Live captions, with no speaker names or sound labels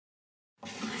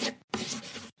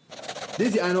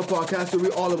This is the INO Podcast, where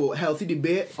we're all about healthy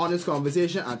debate, honest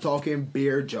conversation, and talking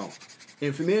beer junk.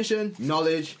 Information,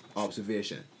 knowledge,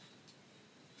 observation.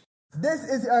 This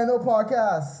is the INO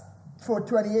Podcast for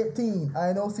 2018.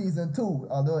 INO Season 2.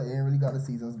 Although it ain't really got the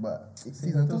seasons, but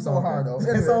Season 2 so hard though.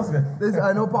 Anyway, this is the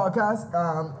INO Podcast.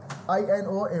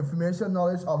 INO, information,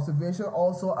 knowledge, observation.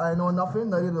 Also, I know nothing,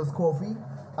 neither does coffee.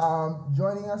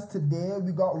 Joining us today,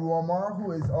 we got Romar,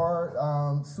 who is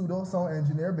our pseudo sound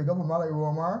engineer. Big up on my like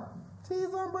Romar.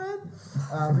 Cheese on bread.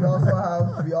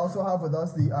 We also have with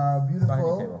us the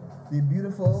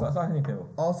beautiful,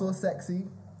 also sexy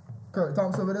Krik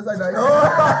Thompson with us. We have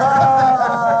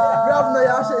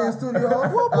Nayasha in studio.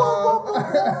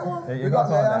 You got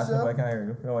Nayasha, but I can't hear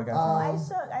you. No, I can't. I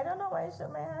shook. I don't know why I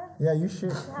shook my hand. Yeah, you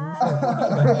should.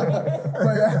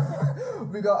 But yeah,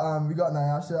 we got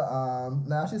Nayasha.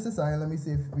 Nayasha, say something. Let me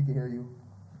see if we can hear you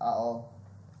at all.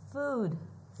 Food.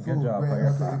 Good job, great.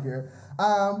 Okay.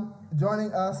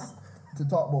 Joining us to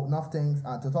talk about enough things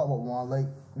and to talk about one like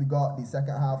we got the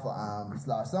second half of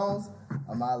Slash Sounds.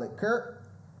 Like Kirk.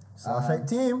 Slash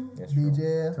team.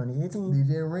 DJ 2018.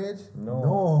 DJ Ridge.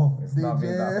 No. It's DJ, not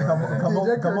being that Come out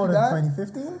in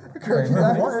 2015.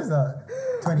 What is that?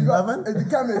 2011. The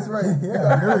chemist, right?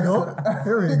 Yeah, here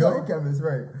we go. The chemist,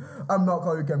 right? I'm not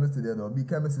calling you chemist today though. Be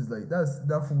chemist is like that's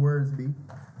for words. Be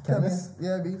Chemist.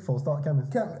 Yeah, be Full stop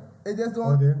chemist. It just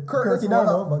don't. Okay. Kirk, Kirky down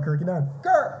though, but Kirky down.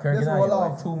 Kirk, Kirk just and I roll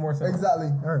like off. 2 more seconds. Exactly.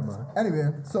 All right, man.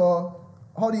 Anyway, so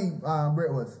how the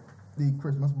break was the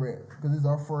Christmas break because this is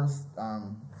our first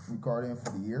recording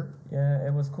for the year. Yeah,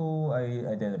 it was cool.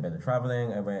 I did a bit of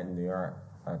traveling. I went to New York,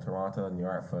 Toronto, New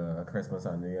York for Christmas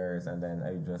and New Year's, and then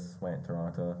I just went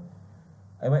Toronto.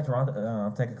 I went Toronto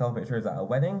to take a couple pictures at a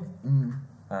wedding.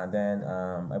 And then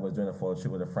I was doing a photo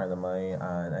shoot with a friend of mine,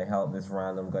 and I helped this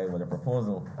random guy with a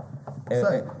proposal.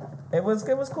 It was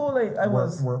cool. Like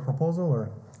Were proposal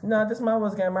or? No, this man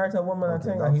was getting married to a woman. Okay, I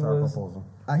think, that's and he our was. proposal.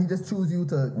 And he just chose you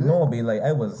to do No, it. be like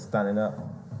I was standing up.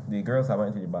 The girls I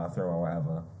went to the bathroom or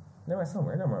whatever. They went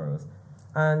somewhere. I don't remember where it was.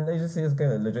 And they just see this guy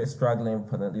legit struggling,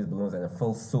 putting up these balloons in a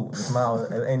full suit. This man,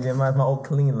 Indian man's all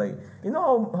clean, like you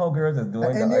know how girls is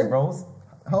doing the eyebrows.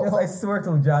 Yes, I swear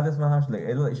to God, this man actually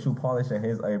it looked like shoe polish in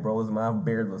his eyebrows. My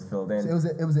beard was filled in. So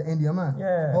it was an Indian man.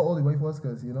 Yeah. How old the wife was?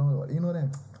 Because you know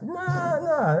them. Nah.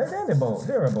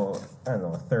 They were about I don't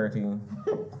know 30,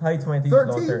 high 20s, 30.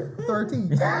 low 30.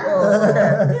 Oh,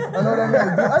 I know that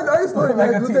man. I used to know Like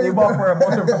man a do TV things. ball for a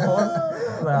bunch of proposals.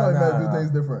 I know man do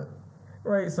things different.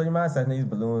 Right, so your man setting these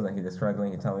balloons and he just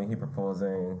struggling. He told me he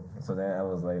proposing. So then I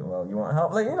was like, well, you want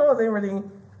help? Like, you know, they really.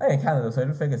 I ain't Canada, so I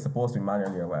didn't think it's supposed to be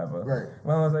manually or whatever. Right.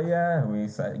 Well, I was like, yeah, we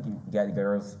got the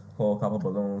girls, pull a couple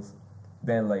balloons.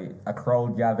 Then, like, a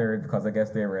crowd gathered because I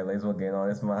guess they realized what going on.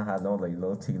 This man had no, like,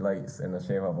 little tea lights in the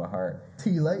shape of a heart.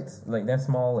 Tea lights? Like, that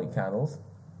small, like, candles.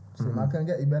 So I couldn't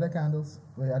get you better candles.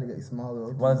 We had to get you small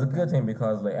little. Well, it's a good thing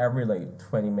because, like, every, like,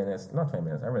 every,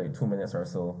 like, 2 minutes or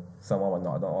so, someone would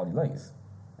knock down all the lights.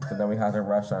 So then we had to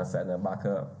rush and set them back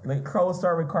up. Like, crowds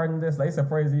start recording this. Like,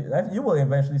 surprise you. You will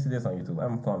eventually see this on YouTube.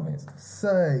 I'm convinced.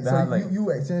 Say, so like, you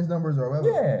exchange numbers or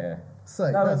whatever? Yeah.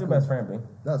 Say, That was that's your cool. best friend, B.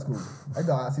 That's cool. I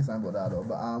gotta see something about that though.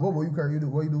 But what will you, Kirk?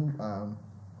 What you do?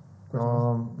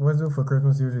 Christmas? What I do for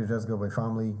Christmas usually just go with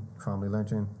family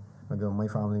luncheon. I go with my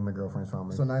family, my girlfriend's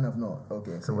family. So 9 of no.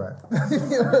 Okay. Correct.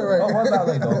 Right. What's that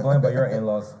like though? Going by your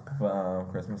in-laws for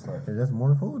Christmas lunch? It's just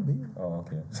more food, B. Oh,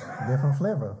 okay. Different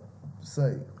flavor.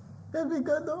 Say, That'd be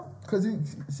good though. cause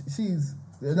she's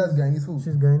that's Guyanese food.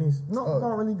 She's Guyanese. No,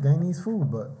 not really Guyanese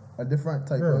food, but A different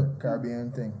type of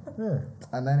Caribbean thing. yeah.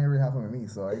 And that ain't really happened with me,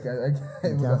 so I can't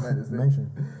even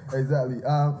mention. Exactly.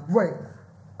 Right.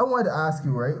 I wanted to ask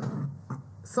you, right?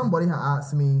 Somebody had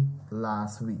asked me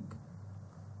last week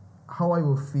how I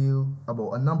will feel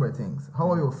about a number of things.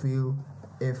 How I will feel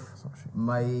if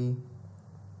my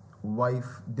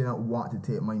wife didn't want to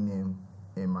take my name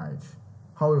in marriage.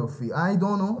 How I will feel. I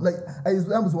don't know. Like, I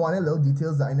was wanting little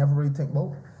details that I never really think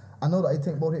about. I know that I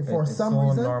think about it for some reason.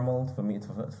 It's so normal for me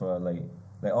for like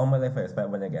all my life I expect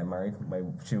when I get married,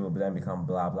 she will then become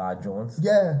blah blah Jones.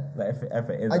 Yeah. Like if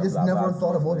it is I just blah, never blah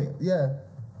thought Jones, about like, it. Yeah.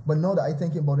 But now that I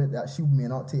think about it, that she may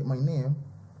not take my name,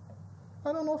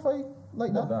 I don't know if I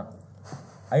like that.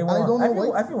 I don't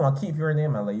know if you want to keep your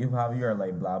name and like you have your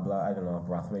like blah blah, I don't know,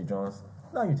 Rothway Jones.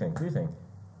 No, you think?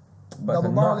 But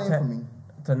Double bar name for me.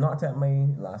 To not take my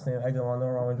last name, I don't want no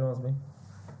wrong with Jones, me.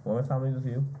 What my family with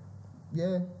you?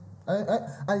 Yeah.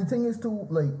 And the thing is too,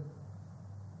 like,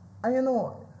 I don't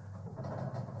know.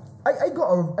 I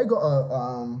got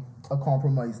a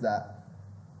compromise that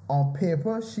on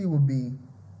paper she would be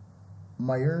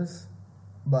Myers,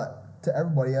 but to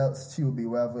everybody else, she would be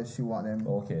wherever she want them.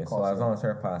 Okay, so as long as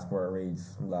her passport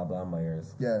reads blah blah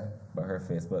Myers, Yeah, but her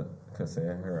Facebook could say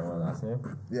her own last name.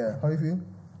 yeah. How you feel?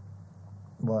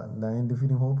 But that ain't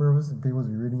defeating whole purpose. People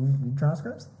be reading you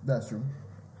transcripts. That's true.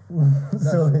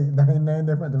 So that ain't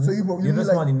different to me. So You mean just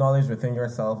like, want the knowledge within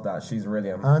yourself that she's really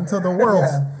a Unto the world.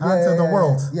 Unto the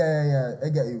world. Yeah. I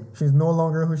get you. She's no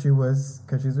longer who she was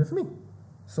because she's with me.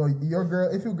 So your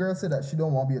girl, if your girl said that she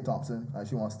don't want to be a Thompson and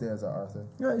she wants to stay as an Arthur,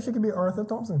 Yeah, she could be Arthur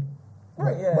Thompson.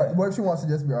 Right, yeah. But what if she wants to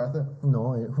just be Arthur?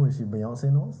 No, who is she?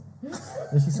 Beyonce knows?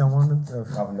 Is she someone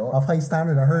Of high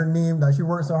standard of her name that she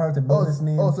worked so hard to build this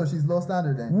name? Oh, so she's low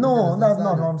standard then? No, Because that's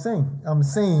low not what standard. I'm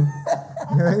saying.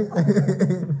 Right?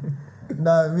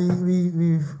 That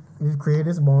we've created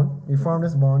this bond. We formed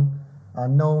this bond. I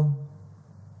know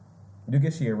You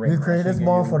get she a ring. we've created she this give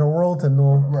bond you- for the world to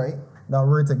know Right. that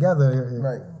we're together.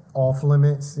 Right. Off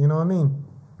limits. You know what I mean?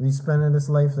 We spending this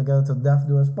life together till death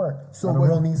do us part. So So the when-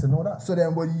 world needs to know that. So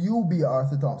then, would you be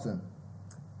Arthur Thompson?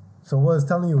 So what it's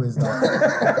telling you is that,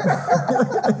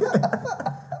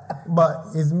 but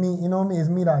it's me, you know me, it's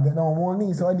me that get down one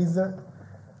knee, so I deserve.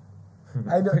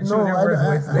 I don't Choose know. your words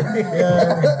wisely.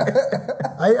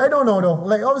 I don't know though.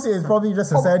 Like obviously, it's probably just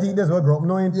society. This what grew up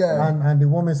knowing. Yeah. And the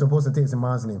woman's supposed to take some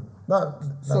man's name.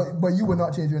 So, but you would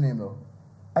not change your name though.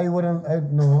 I wouldn't.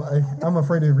 I'm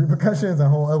afraid of repercussions and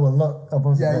how I would look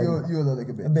upon Yeah, society. you would look like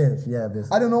a bitch. Bitch. Yeah, bitch.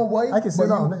 I don't know why. I can sit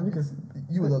but down because.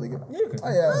 you would look like a You could. Oh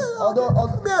yeah. Although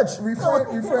Bitch. refrain.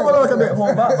 I wanna look a bit.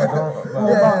 Hold back, but don't. But,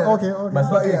 Yeah. Okay. but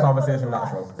still keep yeah. conversation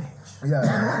natural. Yeah.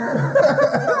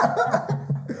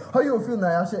 How you would feel,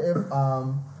 Nyasha, if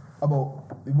about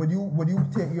would you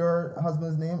take your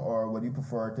husband's name or would you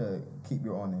prefer to keep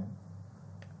your own name?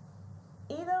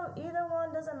 Either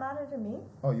one doesn't matter to me.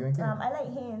 Oh, you ain't care. I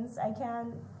like Haynes. I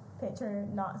can picture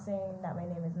not saying that my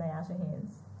name is Nyasha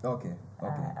Haynes. Okay.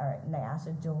 Or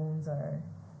Nyasha Jones or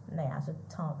Nyasha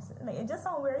Thompson. Like, it just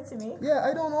sounds weird to me. Yeah,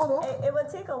 I don't know though. It would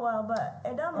take a while, but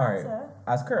it don't All right. matter.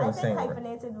 As Kirk I was think saying,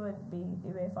 hyphenated would be the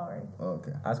way forward.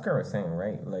 Okay. as Kirk was saying,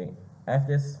 right? Like,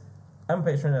 after this, I'm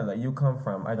picturing that like you come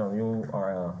from, I don't know, you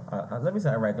are let me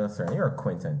say a regular surname. You're a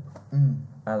Quentin.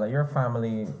 Like your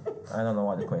family, I don't know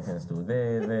what the Quintins do.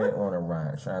 They own a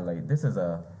ranch, and like this is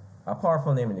a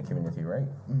powerful name in the community, right?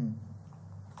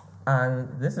 And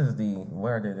this is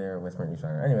where are they there whispering each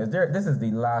other? Anyways, this is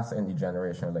the last in the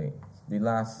generation, like the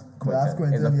last Quentin, Last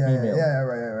Quentin, is a female. yeah,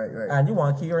 right. And you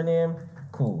want to keep your name?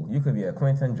 Cool. You could be a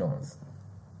Quentin Jones.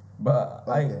 But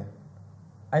Okay.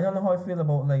 I don't know how I feel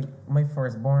about like my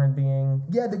firstborn being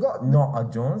Yeah, they got. not a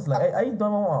Jones. Like I don't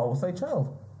want an outside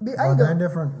child. I That don't- ain't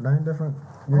different. That ain't different.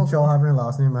 Your child having your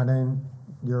last name and then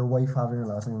your wife having your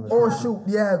last name. Oh shoot,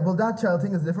 yeah. Well, that child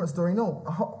thing is a different story. No,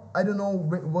 I don't know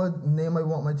what name I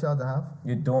want my child to have.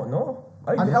 You don't know.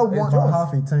 I mean, do. I It's want- Jones.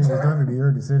 Half the time it's going to be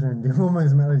your decision. The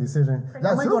woman's made a decision. That's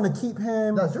Am I true. going to keep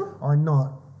him That's true. or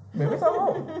not? Maybe it's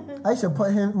about. I should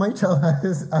put my child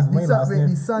as my son- last name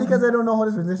the son- because I don't know how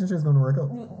this relationship is going to work out.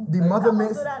 The mother Couples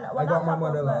makes. do that. Well, I got not my couples,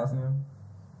 mother but last name.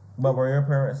 But were your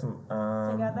parents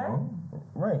Together? no?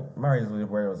 Right? Married is the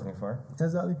word I was looking for.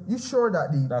 Exactly. You sure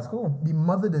that That's cool. the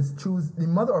mother does choose the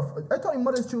mother or I thought the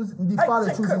mothers choose the Hey, father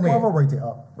say- choosing wait. name. Whoever write it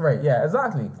up. Right? Yeah.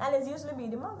 Exactly. And it's usually be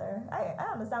the mother. I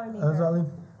understand what you mean. Exactly.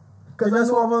 Because Because I that's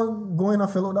know, whoever going to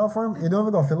fill out that form. You don't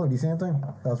even go fill out the same thing.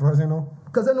 That's far as I know.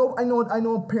 because I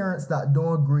know parents that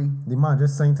don't agree. The man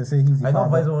just signed to say he's the I know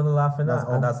father. Vice want to laugh at That's that,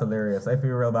 all. and that's hilarious. I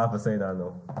feel real bad for saying that.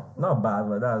 No, not bad,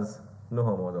 but that's no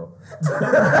homo though.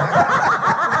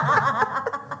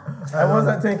 I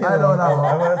wasn't thinking. I know of, that one.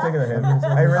 I wasn't thinking of him.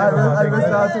 I really I wasn't thinking missed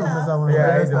of that him. too. Miss that one. Yeah,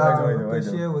 I missed do. that I one. do. I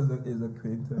Bashir do. is a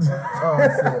Quentin. Oh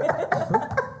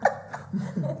shit.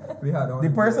 We had The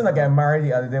person that got married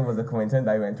the other day was a Quentin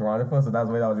that I went to Toronto for, so that's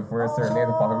why that was the first surname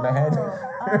that popped in my head.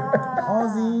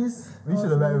 Aussies. We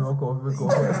should have met him on coffee.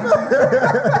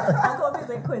 Uncle is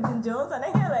like Quentin Jones, and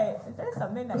I hear like, is there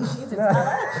something that you need to tell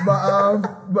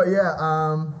her?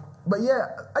 But yeah,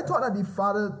 I thought that the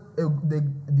father, the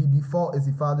default is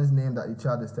the father's name that the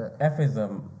child is taken. F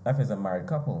is a married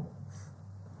couple,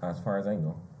 as far as I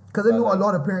know. Because I know a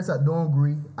lot of parents that don't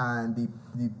agree, and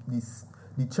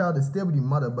the child is still with the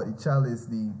mother, but the child is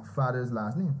the father's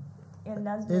last name. And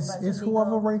that's It's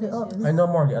whoever write it up. I know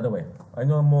more the other way. I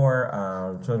know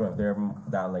more children if they're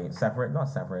that like separate, not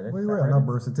separated. We were on separated. our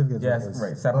birth certificate. Yes,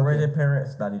 right. Separated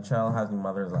parents that the child has the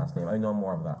mother's last name. I know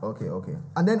more of that. Okay.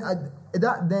 And then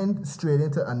that then straight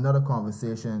into another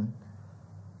conversation.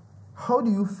 How do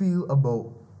you feel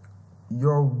about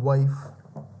your wife?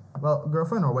 Well,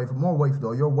 girlfriend or wife? More wife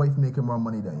though. Your wife making more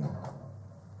money than you.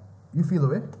 You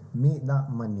feel it? Make that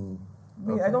money.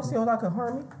 Me, I don't see how that could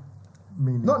harm me.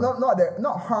 Meaning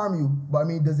not harm you, but I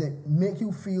mean, does it make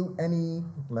you feel any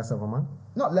less of a man?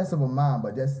 Not less of a man,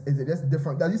 but is it just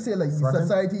different? Does you say like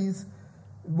societies,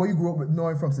 what you grew up with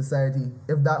knowing from society,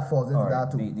 if that falls into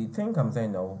that too? The thing comes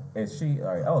in though, is she,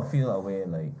 I would feel a way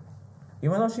like,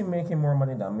 even though she making more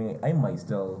money than me, I might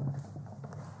still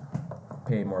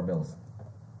pay more bills.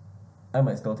 I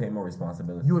might still take more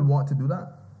responsibility. You would want to do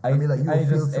that? I mean, like you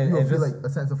would feel like a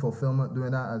sense of fulfillment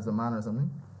doing that as a man or something?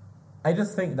 I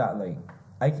just think that like,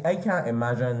 I can't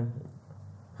imagine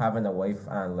having a wife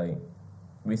and like,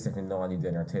 we sitting down on the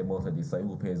dinner table to decide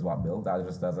who pays what bill. That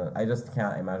just doesn't, I just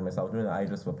can't imagine myself doing that. I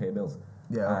just will pay bills.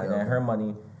 Yeah, and then her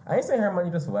money, I ain't saying her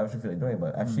money just for whatever she feel like doing,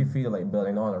 but if she feel like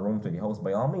building on a room to the house,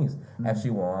 by all means. If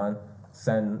she want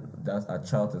send a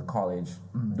child to college,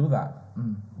 do that.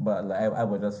 But like, I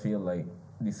would just feel like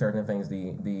the certain things,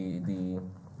 the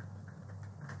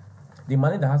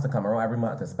money that has to come around every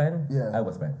month to spend, I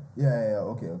would spend.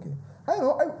 Okay. I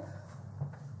know,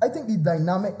 I think the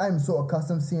dynamic I'm so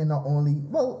accustomed seeing not only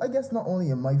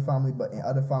in my family but in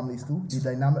other families too. The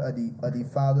dynamic of the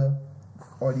father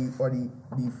or the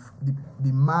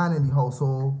man in the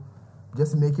household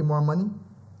just making more money.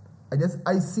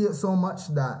 I see it so much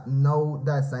that now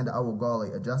that's something that I will go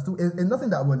like adjust to. It's nothing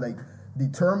that would like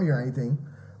deter me or anything.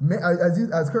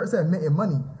 As Kirk said, making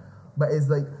money, but it's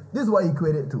like this is what he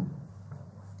equated to.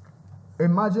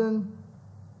 Imagine.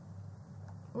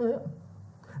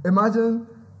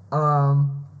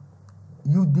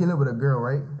 You dealing with a girl,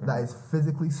 right, that is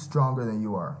physically stronger than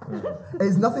you are.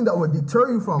 It's nothing that would deter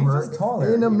you from her. Just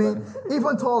taller.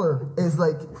 Even taller. It's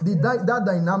like that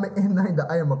dynamic in night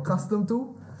that I am accustomed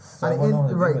to. So and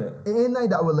in night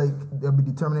that would like there'll be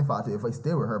determining factor if I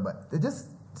stay with her, but it's just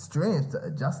strange to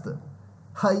adjust to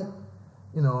height,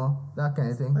 that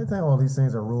kind of thing. I think all these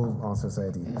things are ruled on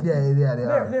society. Yeah, they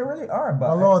are. They really are, but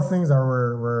a lot of things that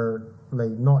were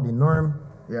like not the norm.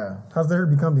 Yeah. Has there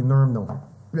become the norm now?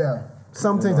 Yeah.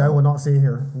 Some things I will not say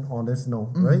here on this,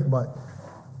 right? But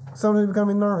something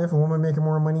becoming norm. If a woman making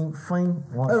more money, fine.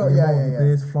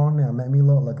 Place flaunting and make me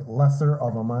look like lesser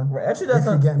of a man. Right.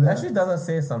 Actually doesn't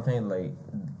say something like,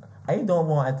 I don't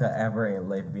want it to ever in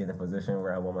life be in a position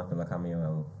where a woman can look at me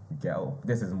and get out.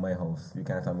 This is my house. You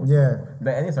can't tell me. Yeah.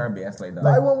 But any sort of BS like that.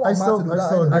 Like, I still agree.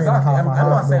 Exactly. I'm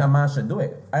not saying a man should do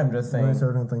it. I'm just saying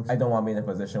certain things. I don't want to be in a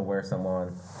position where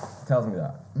someone tells me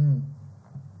that.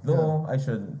 Though I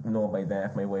should know by then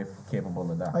if my wife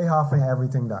capable of that. I half pay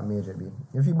everything that major be.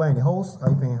 If you buying the house,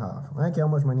 I pay half. I don't care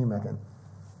how much money you making.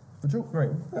 For true.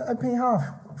 Right. I pay half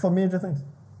for major things.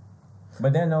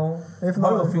 But then how do you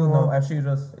feel now if she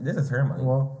just, this is her money.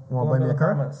 Well, want to buy me a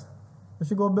car? If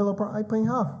she go build a apartment, I pay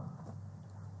half.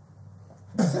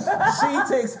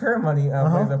 She takes her money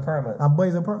and buys apartments. I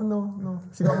buys apartment? No.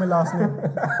 She got my last name.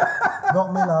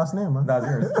 Got my last name, man. That's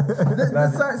yours.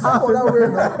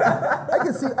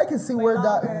 I can see where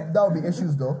that would be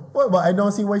issues though. Well, but I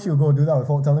don't see why she would go do that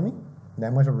without telling me.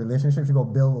 That much of a relationship, she go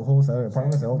build a whole set of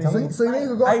apartments without telling me. So you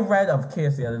could go. I read of a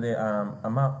case the other day.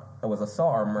 It was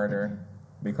assault or murder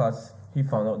because he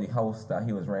found out the house that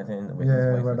he was renting with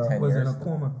his wife for 10 years. Was in a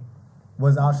coma.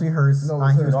 Was actually hers,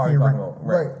 and he was paying rent.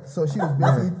 Right. So she was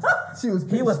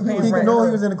basically. He was paying rent. No,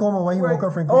 he was in a coma when he woke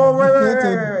up from coma. Oh, right.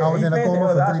 I was in a coma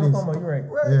for 3 days. Coma, you're right.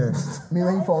 Yeah. I mean,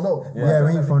 when you found out. Yeah,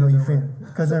 when he found out, he fainted.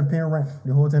 Because they're paying rent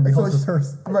the whole time. The house was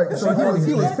hers. Right. So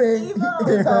he was paying.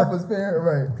 His half was paying.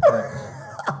 Right.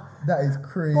 That is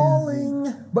crazy.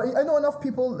 But I know enough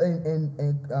people in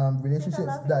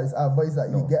relationships that is advised that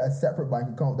you get a separate bank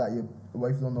account that your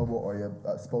wife don't know about or your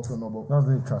spouse don't know about. Those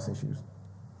are the trust issues.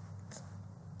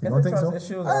 You don't think so? I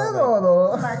don't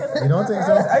know. You don't think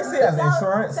so? I see it as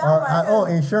insurance.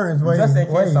 Insurance. Wait, just in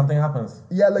case something happens.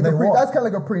 Yeah, like that's kind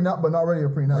of like a prenup, but not really a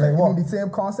prenup. Like you mean the same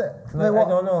concept? Like, I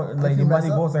don't know. Like the money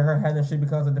goes to her head and she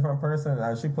becomes a different person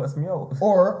and she puts me out.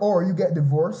 Or you get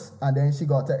divorced and then she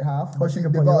got to take half, but they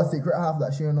got a secret half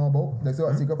that she don't know about. They still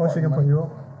got a secret part. Or she can put you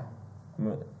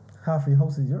out. Half your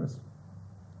house is yours.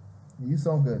 You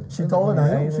sound good. She taller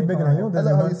than you. She bigger than you. I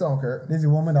like how you sound, Kirk. This is a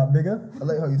woman that bigger. I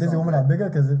like how you sound. This is a woman that bigger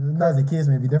because that's the case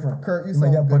may be different. Kirk, you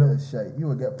sound good as shit. You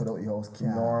would get put out your house.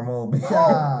 Normal.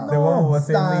 Yeah. The woman would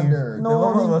say standard.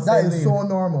 leave. That is so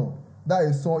normal. That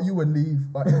is so, you would leave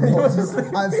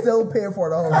and still pay for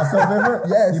the house. I still pay for it?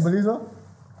 Yes. You believe so?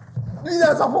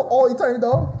 That's all you turn it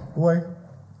down. Why?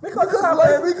 Because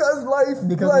life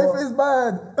is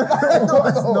bad.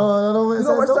 No. You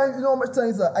know how much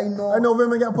times I know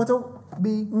women get put out.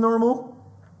 Be normal.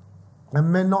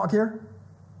 And men not care.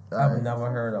 I've never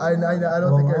heard of it. I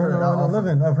don't think I heard of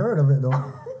that. I've heard of it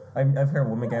though. I've heard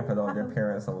women get put out of their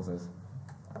parents' houses.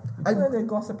 They're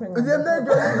gossiping. It's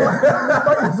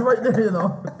right there,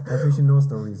 I think she knows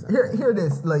stories. Hear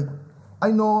this, like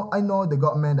I know they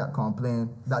got men that complain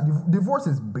that divorce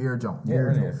is beer jump. Yeah, it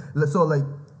really is. So like,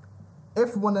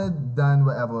 if one had done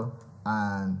whatever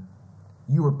and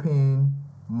you were paying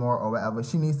more or whatever,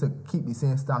 she needs to keep the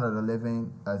same standard of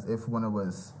living as if one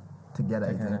was together.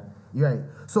 I think. Right.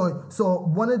 So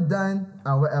one had done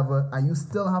and whatever, and you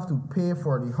still have to pay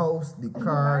for the house, the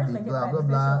car, the blah blah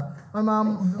blah. My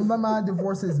mom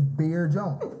divorce is beer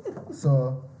jump.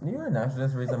 So. You're a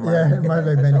nationalist reason. Yeah, it might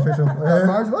be beneficial.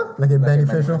 Marriage what? Like it's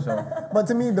beneficial. But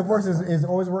to me, divorce is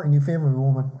always working in favor of a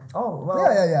woman. Oh well.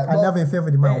 Yeah. I never in favor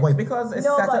of the man wife. Because it's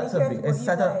No, set but up to be. It's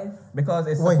set up because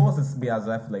it's supposed to be as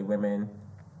if like women.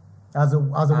 As a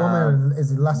woman,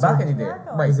 is it lesser? Back in the day,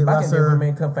 right? Is it Back in the day, lesser?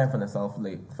 women can fend for themselves,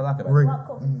 like for lack of Right.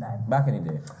 Back in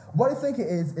the day. What I think it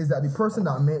is that the person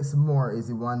that makes more is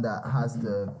the one that has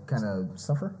to kind of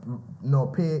Suffer? no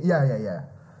pay. Yeah.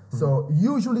 So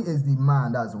usually it's the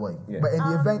man that's why. Yeah. But in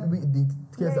the event, the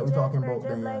case that we're talking about, Mary J.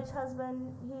 then Blige's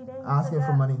husband, he didn't asking get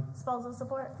for money. spousal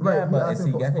support. Right, Yeah, he but asked is him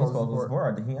he for getting spousal spousal support. support,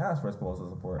 or did he ask for spousal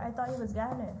support? I thought he was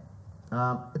getting it.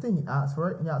 I think he asked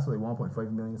for it. He asked for like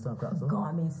 1.5 million some crap. So.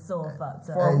 Got me so fucked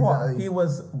up. For what? Exactly. He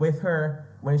was with her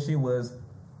when she was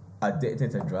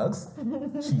addicted to drugs,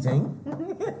 cheating.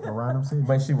 A random scene.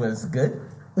 When she was good,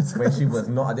 when she was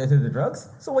not addicted to drugs.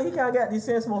 So what, he can't get the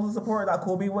same spousal support that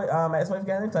Kobe ex-wife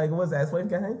getting, Tiger Woods ex-wife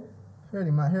getting? Her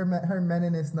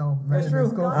meniness now. That's true.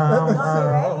 He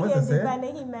ain't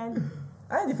defending him, man.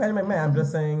 I ain't defending my man. I'm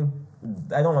just saying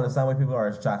I don't understand why people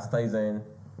are chastising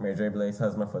Mary J. Blige's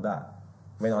husband for that.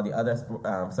 When on the other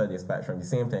side of the spectrum, the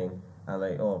same thing, and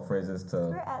like phrases to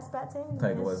We're expecting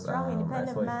Tiger a was strong, independent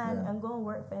ex-wife. man Yeah. and go and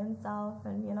work for himself,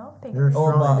 and pick You're up.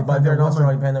 strong, but they're not independent strong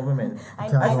woman. independent women. I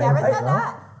Can't never go said right,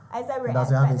 that. I said we're That's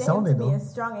how they expecting him sounded, to be though. a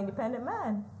strong, independent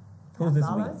man. Who's this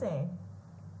That's all we? I'm saying.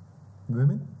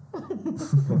 Women?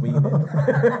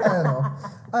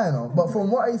 I don't know. But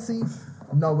from what I see,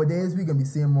 nowadays we're gonna be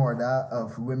seeing more of that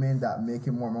of women that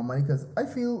making more money. Because I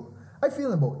feel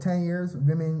in about 10 years,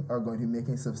 women are going to be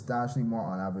making substantially more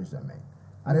on average than men.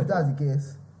 And if that's the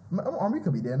case, Army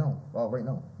could be there now, right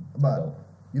now. But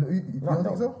you don't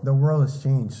think so? The world has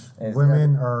changed. It's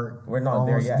Women are. We're not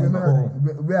there almost yet.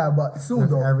 equal Yeah, but soon with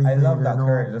though. I everything, love that you know.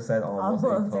 Kirk just said almost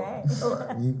Almost equal.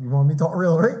 there. You want me to talk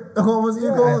real, right? Almost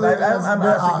equal. I'm They're actually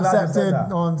glad you said accepted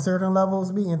that. on certain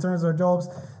levels, in terms of jobs.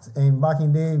 And back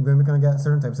in the day, women can get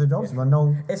certain types of jobs, but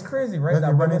no, It's crazy, right? That's That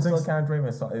the women running still things. can't drive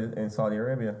in Saudi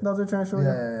Arabia. that's what trying to show you.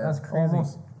 Yeah. That's crazy.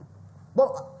 Almost.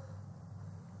 Well,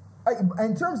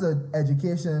 in terms of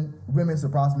education, women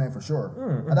surpass men for sure.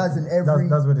 And that's in every.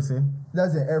 That's what they say.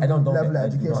 That's in every I don't know level that.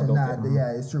 of I do not education. know that.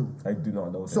 Yeah, it's true. I do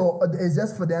not know. So it's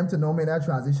just for them to know make that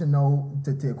transition now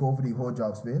to take over the whole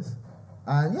job space.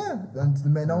 And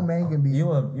no man can be. you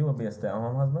will be a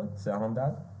stay-at-home husband, stay-at-home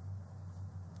dad.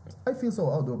 I feel so.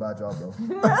 I'll do a bad job though.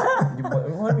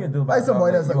 What do you do about Like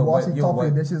somebody that's like washing top of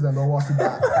the dishes and don't wash it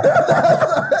back. I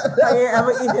ain't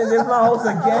ever eating in this my house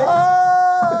again.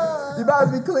 You better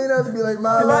be clean as be like,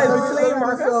 man. You better be clean,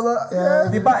 Marcus. Yeah.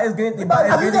 The bar is getting You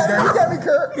get me,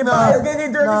 Kirk. The bar is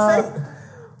getting dirty. Nah. Sink.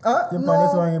 You put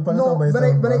this one, you put this one by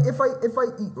but yourself, if I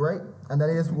eat right and then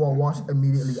I just want to wash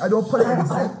immediately, I don't put it in the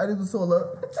sink. I just so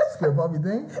look, scrape off your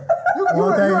thing. You I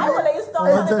will let you start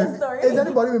One telling thing. this story. Is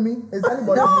anybody with me? Is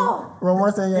anybody with me? No. One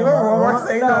more thing, You remember one more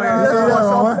thing? You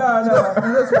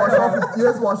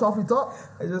just wash off your top.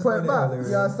 I just Put it back.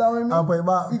 You understand what I mean? I'll put it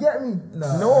back. You get me?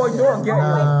 No, you don't get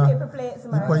Nah. it. Like paper plates,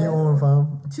 You put your own,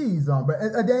 fam. Cheese on, but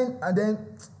and then I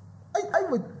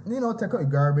would take out the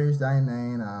garbage,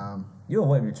 You'll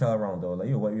wipe your child around though. Like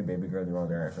you'll wipe your baby girl the wrong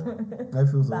direction. I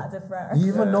feel so. back to front. You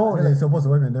even know they're supposed to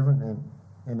work in different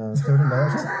in a certain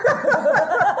direction.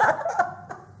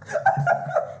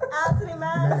 Anthony,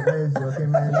 man. Man, is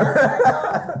joking, man.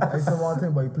 I used to want to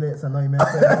think about your plates and now you man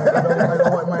I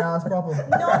don't wipe my ass proper.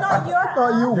 No, not your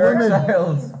Not you, Your women.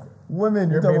 child. Women,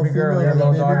 Your you talking about baby girl, female, your baby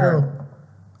little daughter. girl.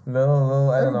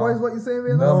 Little, I don't Everybody's know. what you saying,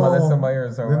 man? No, No. Melissa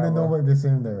Myers or Women don't whatever. work the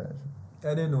same direction. I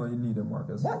didn't know you needed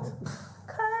Marcus. What?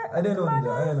 I didn't know you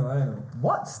needed. I know.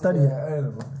 What? Study Yeah, it. I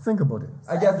know. Think about it.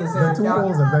 I guess the The same. two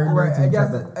roles are very Right, linked to I each guess.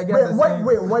 other. I guess the same.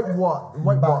 Wait, what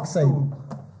Backside. box?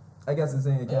 I guess the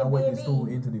saying you can't wipe the baby. stool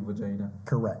into the vagina.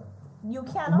 Correct. You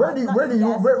cannot. Where do you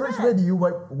which way do you? you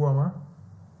wipe, Wilmer?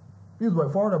 You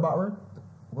wipe forward or backward?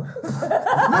 What?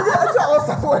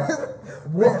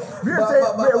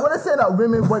 What is saying that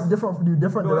women wipe do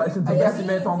different directions? I guess you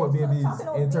meant talking about Babies. babies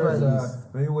Talking in about terms babies.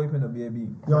 of when you wiping a baby.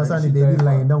 You understand the baby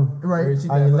lying down. Right. And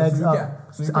your legs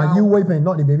up. So you And you wiping,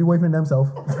 not the baby wiping themselves.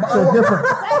 So it's different.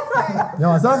 You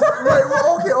understand? Right,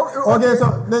 well, Okay,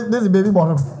 so this is baby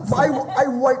bottom. But I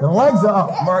wipe. The legs are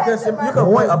up. Marcus, you can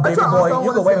wipe a baby trying to boy. understand You what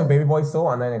can it's wipe a saying. baby boy so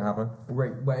and nothing happen.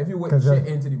 Right, but if you whip 'Cause shit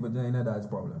that- into the vagina, that's a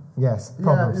problem. Yes, Yeah,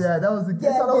 problems. yeah, that was a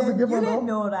gift. I thought that was a gift You one, didn't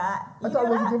though. know that. I thought it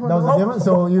was a gift one. That was a given.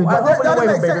 So you. How that will you wipe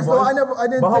makes a baby sense, boy? though. I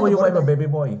didn't But how think will you about wipe a it. baby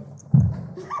boy?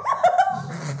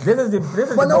 This is the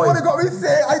But no boy. one got me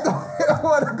say. I thought no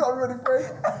one got me ready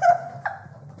first.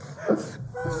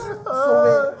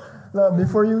 Look,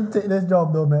 before you take this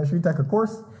job though, man, should you take a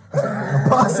course?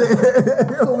 Pass it.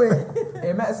 So wait.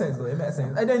 It makes sense though. It makes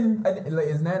sense. I didn't like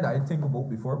it's not that I think about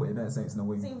before, but it makes sense in a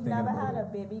way. So you've thinking never about had it. a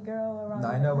baby girl around? No,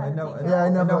 I you never. that I had never. to take Yeah, I I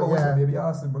never, never went yeah. to baby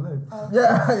ass in my life.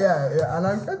 Yeah, and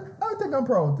I think I'm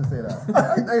proud to say that.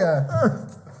 Yeah.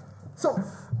 So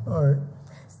All right.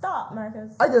 Stop,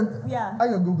 Marcus. I can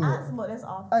Google it. Answer about this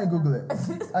off. I can Google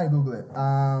it.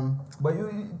 But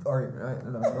you alright,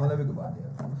 no, let me go back there.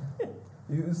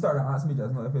 You started asking me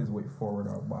just now if it's way forward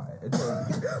or back.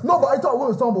 No, but I thought we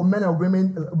was talking about men and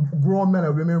women, grown men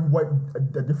and women wipe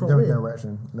a different way.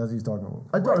 Direction. That's what he's talking about.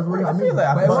 I thought it was what I I feel mean.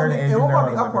 like But I'm certain age it you won't learn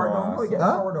be to up or down. wipe You your get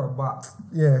ass. forward or back.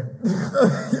 Yeah.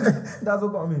 That's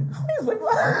what I mean. You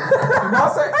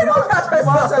must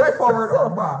say forward or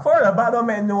back. Forward or back don't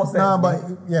make no sense. Nah, but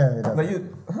man. yeah. It does. Like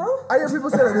you, I hear people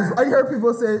say that this. I heard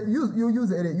people say use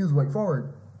the idiot, use wipe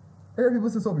forward. I heard people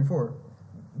say so before.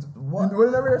 What?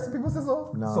 You never hear people say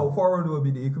so? No. So forward would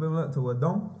be the equivalent to a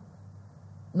down.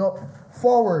 No,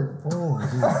 forward. Oh,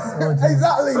 jeez.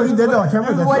 Exactly. So he did that on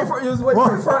camera. Use wait for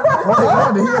in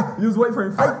front. Use wait for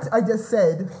in front. I just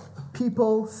said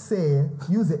people say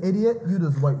use the idiot, you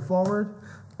just wipe forward.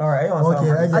 all right, you Okay,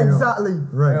 I understand? get you. Exactly.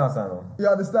 Right. You understand? You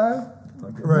understand?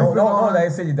 Right. No, they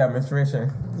say the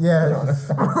demonstration. Yeah. You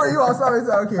are sorry.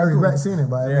 Okay. I Cool. regret seeing it,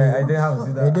 but Yeah, I did have to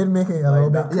see that. They did make it a little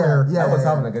bit that. clear. Yeah. I was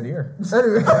having a good year.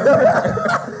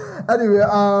 Anyway,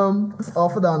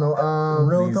 off of that note,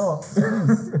 Real Please. talk.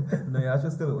 No, yeah, I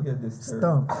should still hear this.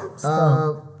 Stump.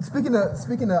 speaking of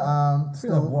Speaking of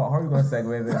still, what, how are you going to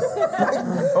segue this?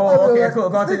 Oh, okay, cool.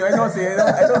 Continue. I don't see it.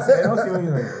 I don't see what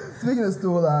you're doing. speaking of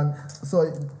stool, here's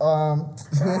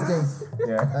things.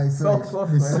 Yeah. So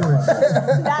The sewage.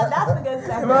 That's a good You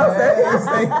know what I'm segment. saying? His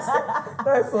things.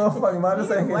 That's so funny, man. Just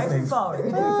saying his Way things. forward.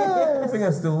 Speaking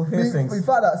of stool, his we things.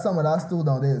 found out some of that stool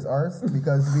down there is ours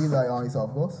because we like on East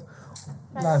South Coast.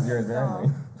 Not yours, anyway.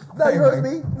 That yours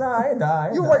be? Nah, I ain't die.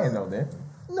 You You work- ain't know that.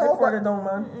 No, I further down,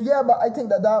 man. yeah, but I think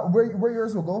that where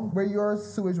yours will go, where your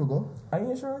sewage will go. Are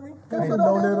you sure of me? Yeah, I go don't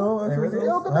down there, know. There is Yeah,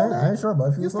 go down I there. ain't sure,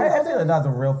 but I feel so. I feel like that's a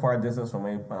real far distance from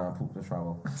my poop to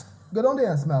travel. Go down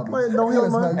there and smell. Wait, me. don't You you,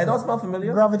 smell man? me. It don't smell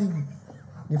familiar? Gravity.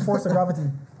 The force of gravity.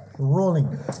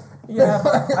 Rolling. Yeah,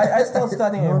 but I still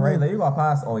studying, right? Like, you gotta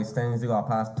pass all these things, you gotta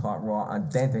pass top raw,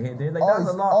 and then to hit there. Like, that's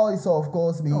a lot. All East South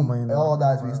Coast be, Oh, man, no. all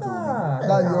that's be stool. Nah,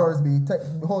 That nah. yours be.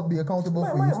 Be accountable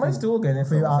for My you. stool getting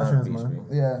For your options, beach man. me.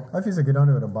 Yeah. I feel so get down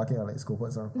there with a bucket and like scoop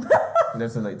it some.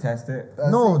 Just to like test it.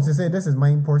 No, to say this is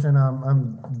my portion.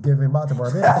 I'm giving back to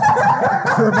Barbados.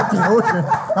 To the ocean.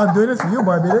 I'm doing this for you,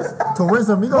 Barbados.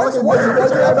 Tourism. You go look at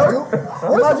this.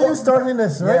 Imagine you starting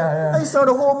this, right? Yeah, yeah. I start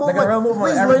a whole movement. Like a real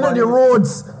movement, Please line up everybody- the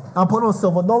roads and put on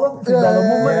silver dollar, $50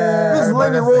 movement. yeah, Please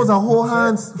line the everybody roads and has hold to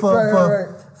hands for Right.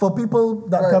 for people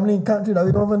that Right. come in country that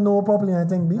we don't even know properly and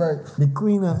thing. Right. The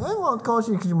queen, I want to call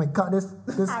you because you might cut this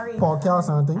Harry. podcast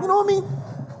and thing. You know what I mean?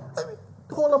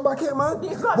 Hold a bucket, man.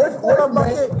 You got What- it. Hold a what-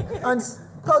 bucket and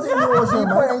put it in the ocean, You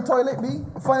man. put in toilet, B.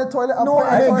 Find a toilet. No, put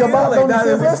I in didn't toilet. go back like down that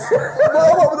the is- service.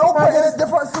 Don't put in a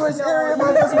different sewage area,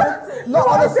 man. Not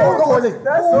on the That's South your Coast. toilet.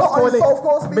 That's Not your on the toilet. South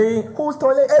Coast, B. B. Whose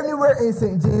toilet? Anywhere in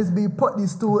St. James, B. Put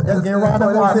these stool. Just get in the rid of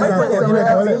toilet. them. I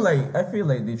Yeah, feel, yeah, I feel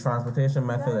like the transportation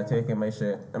method of taking my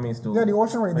shit, stool. Yeah, the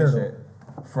ocean right my there, shit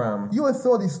from. You would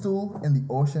throw the stool in the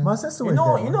ocean. Man, that's sewage. You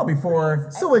know, before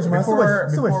Sewage, man. before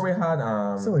Sewage. we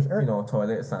had Sewage, earth.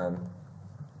 toilets and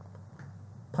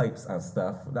pipes and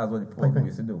stuff. That's what Piping. we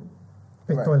used to do.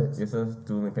 Pick Right. toilets. Used to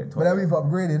do in pit But then toilet, we've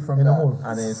upgraded from In the that. hole.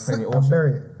 and then it's in the And ocean.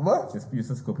 bury it. What? Just used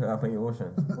to scoop it up in the ocean.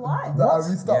 What?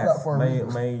 We stopped that for a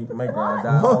reason. my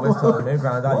granddad always told me. My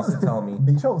granddad used to tell me.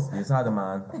 Beach house. He used to have a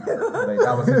man. Like,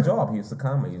 that was his job. He used to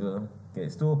come. He used to get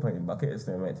his stool, put in buckets,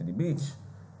 then went to the beach.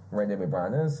 Right there with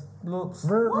Brandon's. Bloops.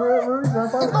 Where grandpa?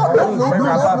 Orleans. My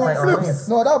grandpa friend Orleans.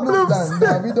 No, that blue done.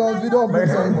 Yeah, we don't blue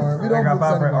anymore. We My don't blue grandpa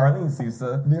friend anymore. Orleans used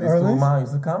to. The His school Orleans? man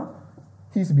used to come.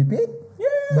 He used to be paid?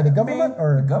 Yeah. By the government me.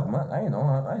 or- the government? I ain't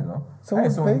know. So I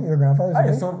who's assume- paying? Your grandfather I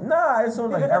used to assume. Nah, I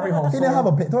assume like every household. He didn't have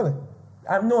a pit toilet.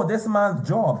 No, this man's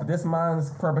job. This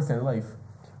man's purpose in life.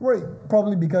 Right,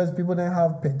 probably because people didn't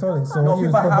have pit toilets, so No, he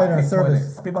was people have providing a pit service.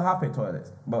 toilets. People have pit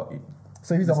toilets, but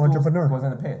So he's the an stool entrepreneur. goes in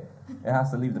the pit. It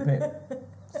has to leave the pit.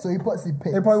 So he puts the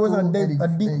pit. It probably wasn't stool in a the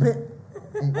deep thing. pit.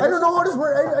 I don't know how this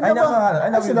works. I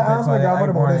never used a pit asked my toilet.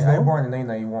 grandmother about this. I though. born in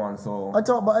 1991, so I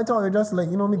thought you just like,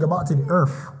 you know, me go back to the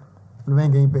earth. The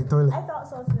man getting pit toilet. I thought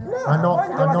so too. I know.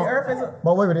 the earth is.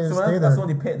 But wait, it So stay that's there. so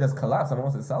the pit just collapsed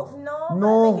amongst itself.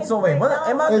 No. So wait,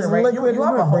 imagine It's right? liquid. You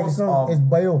have a house It's of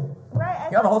bio. Right.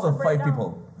 you have a house of 5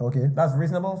 people. Okay. That's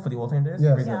reasonable for the old time days.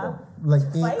 Yes. Reasonable. Like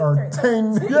 8 or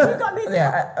 10. You got me.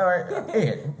 Yeah, or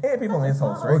 8 people in this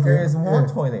house, right? Okay. There is one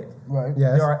Yeah. toilet. Right.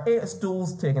 Yes. There are 8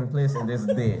 stools taking place in this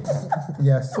day.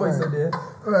 Yes. Twice a day.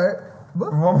 Right.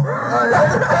 But One-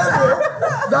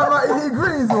 that might eat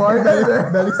greens, boy.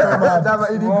 Belly so bad. That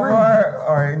might eat greens.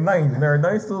 or 9. There are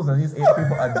 9 stools and these 8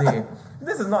 people a day.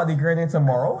 This is not degrading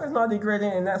tomorrow. It's not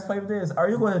degrading in the next 5 days. Are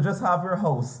you going to just have your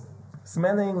house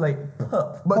smelling like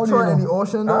pup? But How do throw you it in know? the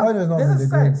ocean, Huh? though. Why does not This really is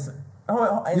degrade? sense.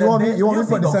 You want me to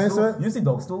put the science to it? You see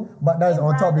dog stool? But that's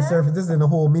on top of the Brother. surface. This is in the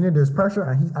whole meaning. There's pressure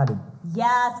and heat added.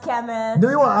 Yes, Kevin. Do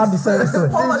you want to add the science to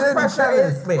it? How much DJ pressure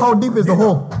is? Wait, How deep is the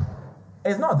hole?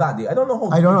 It's not that deep. I don't know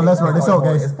how. I don't know. deep Let's it is. work this out,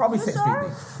 guys. It's probably You 6 sure? feet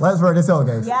deep. Let's work this out,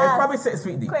 guys. Yes. It's probably 6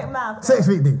 feet deep. Quick math. 6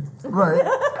 feet deep. Right.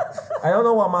 I don't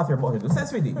know what math you're about to do.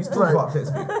 6 feet deep. You still Right. drop 6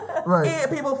 feet. Right.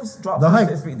 8 people drop The height.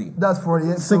 6 feet deep. That's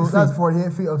 48 6 stool. That's feet.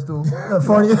 48 feet of stool.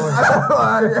 40.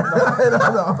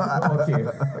 Okay.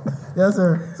 Yes,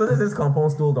 sir. So this is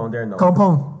compound stool down there now.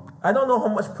 Compound. I don't know how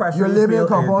much pressure You're you living feel in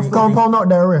compound is stool. Compound not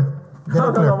there. Get I it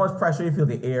don't know clear. how much pressure you feel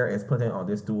the air is putting on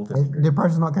this stool to degrade. The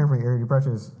pressure's not coming from the air. The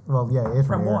pressure is, well, yeah, it's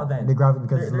From from the what air. then? The gravity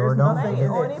because it's There lower is down. nothing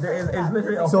in it. There is it's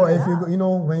literally So okay. if you go, you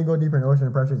know, when you go deeper in the ocean,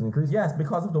 the pressure is increased. Yes,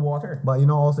 because of the water. But you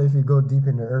know, also if you go deep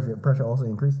in the earth, the pressure also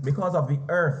increased. Because of the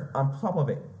earth on top of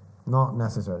it. Not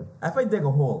necessarily. If I dig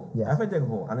a hole, Yes. if I dig a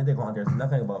hole and I dig on, there's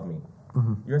nothing above me.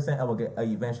 You're saying I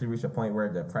eventually reach a point where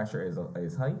the pressure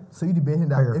is high? So you debating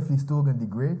that Higher. if the stool can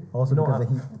degrade? Also No, because of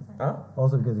heat. Huh?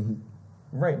 Also because of heat.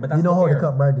 Right, but that's You know not how air.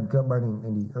 the cup burning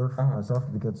in the earth and stuff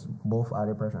because both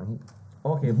added pressure and heat.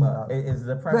 Okay, but is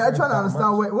the pressure? Man, I'm trying to that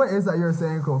understand much? what is that you're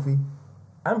saying, Kofi?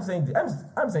 I'm saying So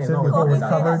no. the whole It's is not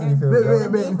covered that. and you feel Wait,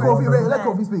 good. Kofi, wait, let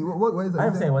Kofi speak. What is that?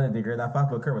 I'm saying when it degrade, that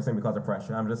fact what Kirk was saying because of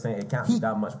pressure. I'm just saying it can't be Heat.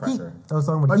 that much pressure. I was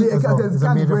talking I about mean, heat as well. it It's a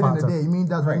can't major degrade in the factor. day. You mean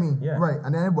that's what you Right, mean? yeah. Right,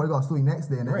 and then everybody got stool next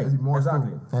day, and then Right, there's more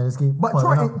exactly. stool. And it's keep. But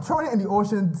throwing it in the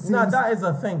ocean seems. No, that is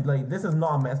a thing. Like this is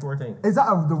not a metaphor thing. Is that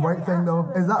the right thing though?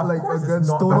 Is that Of like a course good it's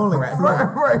not stool the only. correct Right,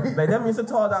 thing. right. Like them used to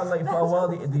talk that like for a while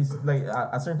these like at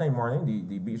a certain time morning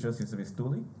the beach just used to be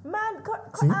stooly. Man,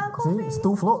 See? Kofi. See?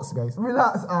 Stool floats, guys.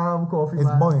 Relax, Kofi. It's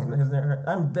man.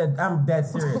 buoyant. I'm dead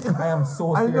serious. I am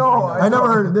so I serious. know, right now. I never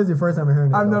heard it. This is the first time I'm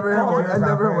hearing it. I've though. never heard I've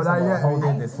of that yet. How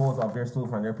they dispose of their stool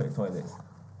from their pit toilets.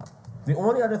 The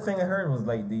only other thing I heard was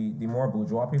like the more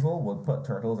bourgeois people would put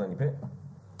turtles in the pit.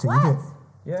 To eat What? it.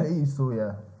 Yeah, To eat stool,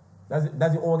 yeah. that's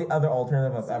the only other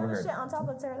alternative I've ever heard. Shit on top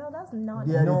of turtle. That's not.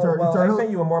 Yeah, No, the well, turtle- I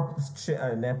think you were more shit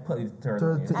and then put the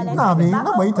turtle. in. To And eat. then Nah, stick it man.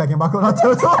 back Nobody up. talking about that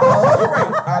turtle. Oh, you're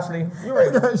right, Ashley. You're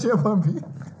right. That shit on me.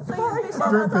 So you stick shit on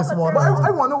Drink top piss of water. But turtle. I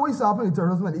want to know what used to happen to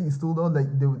turtles when they eat stool though. Like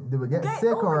they would get Okay,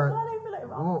 sick oh my or God, I feel like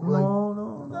wrong. like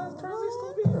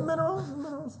No.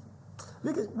 Minerals.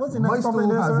 What's the my next topic stool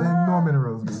there, has sir? no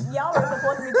minerals. B. Y'all were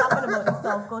supposed to be talking about the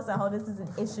South Coast and how this is an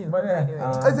issue. But yeah, by the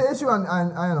way. It's an issue, and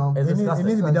I don't know. It's It disgusting.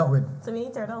 needs to be dealt with. So we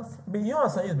need turtles. But you know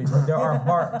what I'm saying? There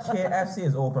are KFC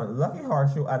is open, Lucky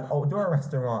Horseshoe, an outdoor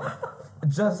restaurant,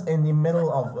 just in the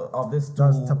middle of this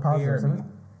That's stool tapas, area. isn't it?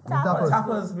 Tapas.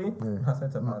 Tapas, be? I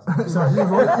said tapas. So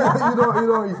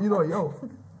you know, yo.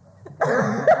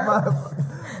 I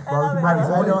love it.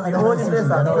 I don't like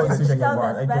sushi. I don't like sushi.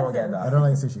 I don't get I that. don't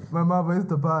like sushi. My mother used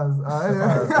to pass.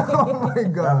 Oh my That's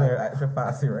god. very extra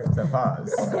fancy, right? Tapas.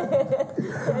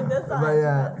 It does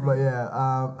sound But yeah,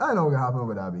 I don't know what happened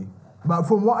with Abby. But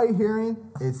from what I'm hearing,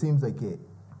 it seems like it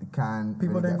can.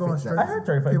 People really didn't get go on fixed strike. up. I heard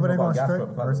 35 People people didn't go on got strike gastro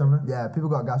because or of it. something. Yeah, people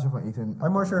got gastro from eating.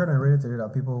 I'm more sure heard on Reddit today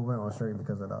that people went on strike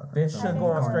because of that. They should go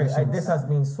on straight. This has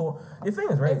been so. The thing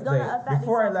is, right? It's gonna Like, affect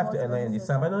before I these left South LA in Coast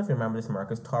December, I don't know if you remember this,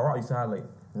 Marcus. Toronto used to have like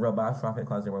real bad traffic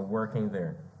because they were working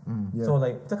there. Yeah. So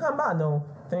like to come back now,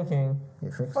 thinking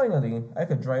It fixed. finally I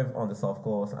could drive on the South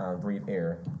Coast and breathe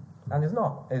air, and it's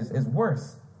not. It's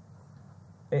worse.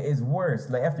 It is worse.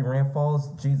 Like after the rain falls,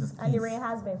 Jesus. And the peace. rain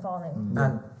has been falling.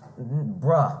 And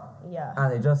bruh, Yeah.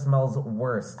 and it just smells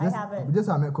worse. I We haven't. just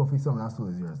have met coffee. Some of that stool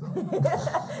is yours though.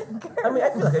 I mean, I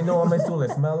feel like I know what my stool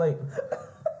smell like,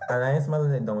 and I ain't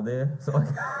smelling it down there. So,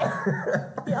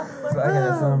 Yeah. so I can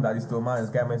assume that the stool mine is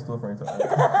got my stool for it. No,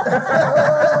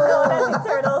 that's the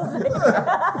turtles.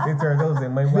 The turtles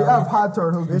in my I've well. had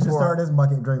turtles We should before. start this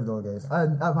bucket drive though, guys.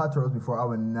 I've had turtles before. I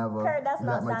would never. Kurt, that's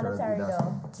let not my turtles sanitary do that.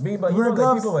 though. Me, but you Wear know, like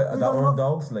gloves. people with We their don't own look-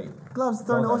 dogs, like Gloves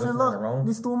turn the dogs that ocean just run look. around,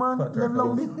 This two man put live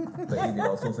long. turtles. Like, you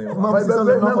know, so Mom, But sister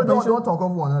live long for remember, patient. don't talk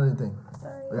over one other thing.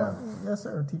 Sorry. Yeah. Yes,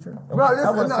 sir, teacher. Bro,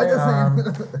 I was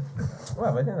just saying.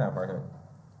 Well, I think that part.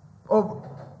 Oh,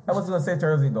 I was gonna say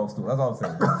turtles eat dogs too. That's all I'm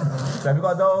saying. So if you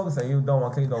got dogs and you don't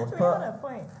want to eat dogs, We put got a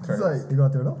point. it's turtles. like, You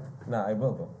got through though? Nah, I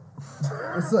will go.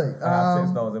 it's like, I have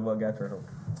 6 dogs. I will get turtles.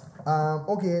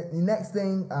 okay, the next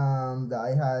thing that I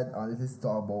had on this to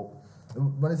talk about,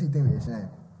 when is he thing with H&M?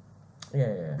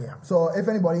 Yeah. So if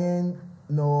anybody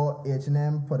know,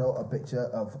 H&M put out a picture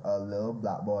of a little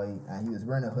black boy and he was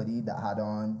wearing a hoodie that had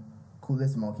on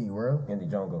coolest monkey in the world. In the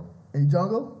jungle. In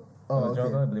jungle? It was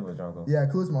jungle. I believe it was jungle. Yeah,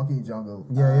 coolest monkey in jungle.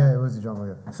 Yeah, it was the jungle.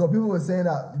 Yeah. So people were saying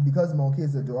that because monkey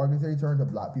is a derogatory term to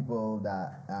black people,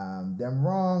 that them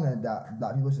wrong and that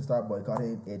black people should start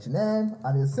boycotting H&M,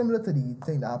 and it's similar to the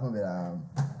thing that happened with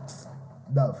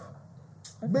Dove.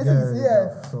 Basically,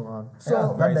 yeah.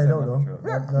 So very that similar, though. for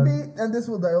sure. Yeah, and this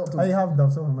will die out too. I have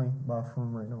Dove soap in my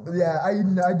bathroom right now. Yeah, I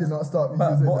did not stop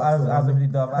But using that. as with the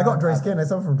Dove, I got dry skin. I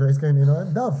suffer from dry skin. You know,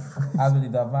 Dove. As with the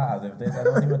Dove, as with this, I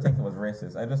don't even think it was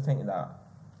racist. I just think that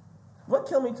what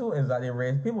killed me too is that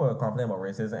people were complaining about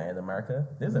racism in America.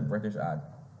 This is a British ad.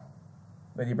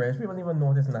 But the British people don't even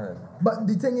notice nothing. But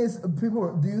the thing is,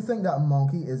 people, do you think that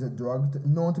monkey is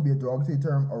known to be a derogatory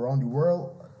term around the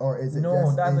world? Or is it No,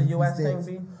 just that's a in US the thing,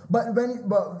 States? B. But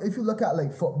if you look at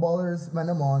like footballers, when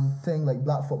I'm on thing like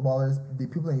black footballers, the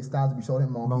people in the stands be shouting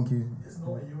monkey. It's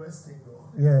not a US thing though.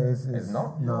 Yeah, It's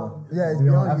not? No. Yeah, it's Beyond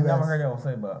beyond I've US. never heard that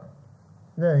say, but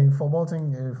Yeah, in football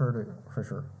thing, I've heard it for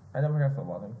sure. I never heard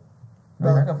football thing.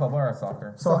 Well- American football or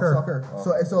soccer? Soccer. Oh,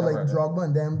 So like never heard that. Drogba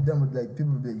and them would like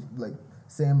people would be like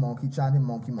saying monkey, chanting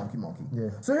monkey. Yeah.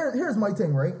 So here's my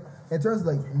thing, right? In terms of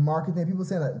like marketing, people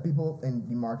saying that people in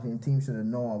the marketing team should have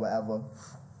known or whatever.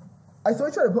 I try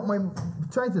to put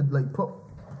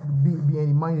be in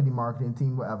the mind of the marketing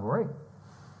team, whatever, right?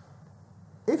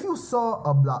 If you saw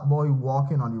a black boy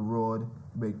walking on the road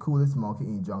with coolest monkey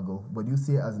in the jungle, would you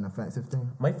see it as an offensive thing?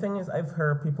 My thing is, I've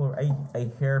heard people, I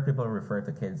hear people refer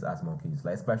to kids as monkeys,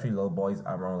 like especially little boys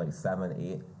around like 7,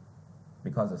 8,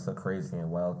 because it's so crazy and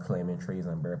wild, climbing trees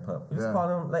and bear pup. You just Yeah. call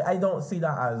them, like, I don't see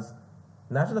that as,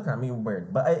 now you look at me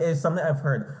weird, but it's something I've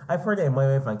heard. I've heard it in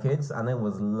my wife and kids, and I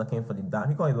was looking for he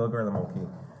called a little girl a monkey.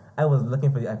 I was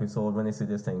looking for the episode when they see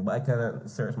this thing, but I cannot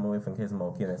search my wife and kids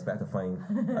monkey and expect to find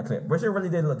a clip. Richard really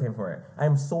did looking for it.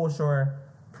 I'm so sure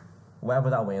whatever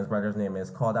that Wayne's brother's name is,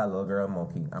 call that little girl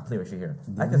monkey and play with she here.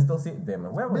 I can still see it,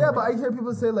 Damon. Yeah, but I hear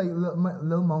people say like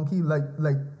little monkey, like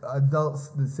adults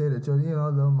that say that children, you know,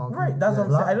 little monkey. Right, that's what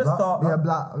I'm saying. I just thought, black,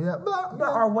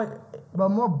 black or white. but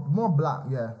more black,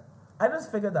 yeah. I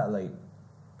just figured that, like,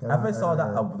 if I saw that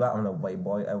on a white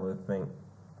boy, I would think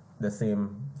the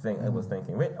same thing I was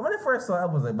thinking. Wait, when I first saw it, I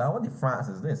was like, "Wow, what the France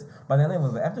is this?" But then it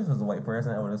was like, if this was a white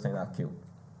person, I would just think that's cute.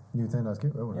 You think that's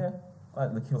cute? I wouldn't. Yeah,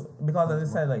 like the cute, because as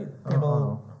I said, like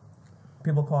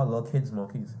people call little kids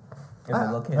monkeys. It's a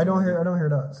little kid. I don't hear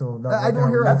that. So that, I don't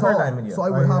hear it I've at heard all. that in media. So I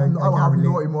would I have can't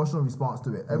no relate. emotional response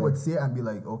to it. I would see it and be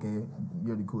like, okay,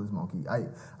 you're the coolest monkey.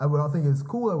 I would not think it's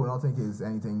cool. I would not think it's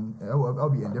anything. I'll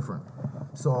be indifferent.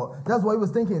 So that's what I was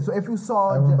thinking. So if you saw,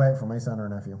 I wouldn't buy it for my son or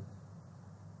nephew.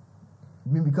 I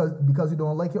mean, because you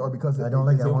don't like it, or because I don't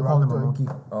like it. I won't call him a monkey.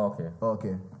 Oh,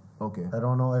 okay. Okay. I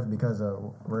don't know if because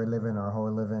we're living or how we're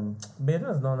living.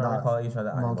 Babies don't normally call each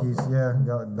other Monkeys, animals.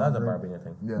 yeah. That's a Barbarian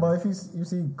thing. Yeah. But if you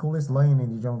see coolest lion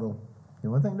in the jungle,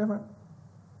 you would think different.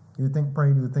 You think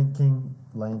pride, you think king,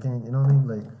 lion king. You know what I mean?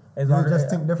 Like It's you already- just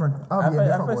think different. I'll be If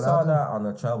indifferent I with saw that. that on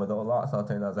a child with a lot, so I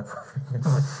think that's a perfect.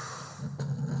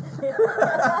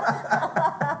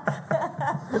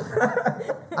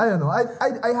 I don't know.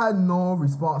 I had no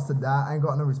response to that. I ain't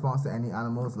got no response to any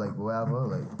animals, like whatever.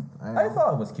 Like I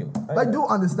thought it was cute. I do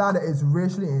understand that it's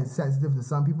racially insensitive to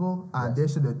some people, and they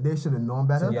should have known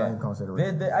better. Yeah, in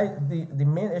consideration. the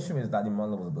main issue is that the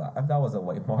model was black. If that was a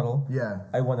white model, Yeah.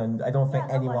 I don't think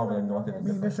Yeah, anyone nobody would have would noticed the I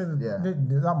mean, difference. they should.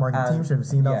 Yeah. That marketing And- team should have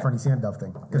seen that yeah. from the same Dove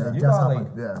thing because Yeah, it you just gotta,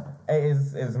 happened.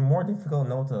 Yeah. It's more difficult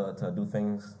now to do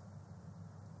things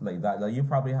like that. Like you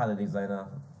probably had a designer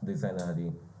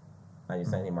hoodie, and you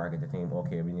send the marketing team,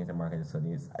 okay, we need to market this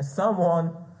hoodie.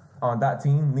 Someone on that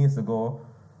team needs to go.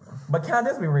 But can't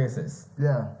this be racist?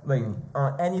 Yeah. Like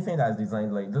on anything that is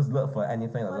designed, like just look for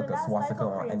anything that Well, look a that's swastika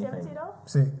like or anything. creativity though.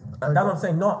 See, That's what I'm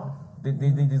saying. No, the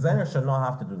designer should not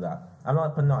have to do that. I'm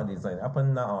not putting that on the designer. I'm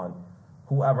putting that on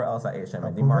whoever else at HM, the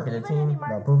Approve it. marketing Even in team. the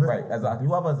marketing prove it. Right, exactly.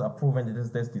 Whoever's approving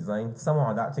this design, someone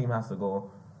on that team has to go.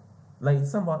 Like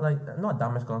somewhat like not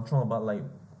damage control, but like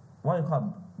what do you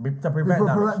call it? To prevent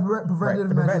damage. Preventative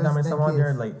To prevent measures damage. in Someone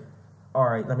there case. like, all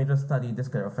right, let me just study. This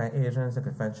could offend Asians. It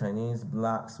could offend Chinese,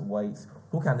 blacks, whites.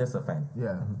 Who can this offend?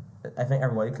 Yeah. I think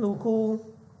everybody cool.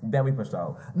 Then we push it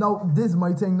out. Now, this is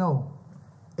my thing now.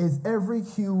 is every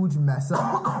huge mess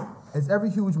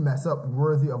up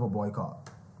worthy of a boycott?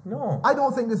 No. I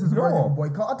don't think this is worthy of a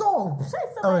boycott at all.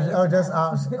 I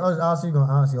was actually going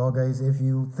to ask you all guys if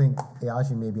you think it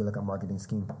actually may be like a marketing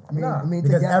scheme.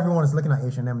 Because everyone is looking at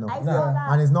H&M now. I saw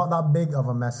that. And it's not that big of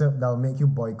a mess up that will make you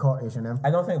boycott H&M. I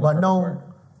don't think. But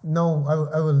no,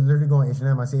 I would literally go on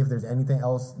H&M and see if there's anything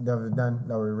else that was done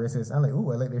that were racist. I'm like,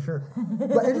 ooh, I like their shirt.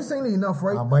 But interestingly enough,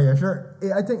 right? I'll buy your shirt.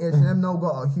 I think H&M now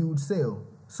got a huge sale.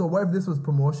 So what if this was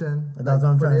promotion? That's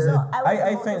what I'm trying to say.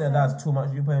 I think that's too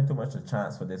much. You put in too much a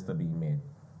chance for this to be made.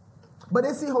 But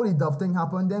they see how the Dove thing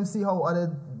happened. Then see how other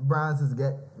brands is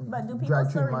get. But do people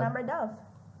still remember Dove?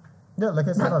 Yeah, like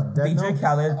I said, I was dead. DJ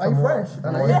Khaled. I'm fresh.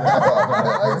 And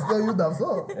I still use Dove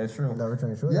soap. It's true.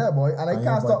 Yeah, boy. And I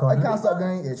can't stop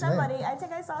getting H&M. I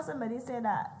think I saw somebody say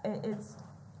that it's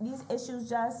these issues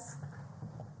just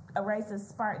arise to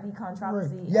spark the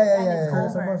controversy. Right. And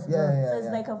it's over. So it's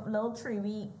like a little 2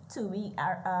 week,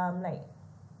 like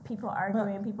people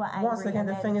arguing, people angry. Once again,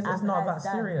 the thing is, it's not that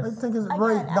serious. I think it's Again,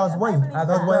 right. That's why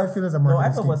I feel it's a marketing No, I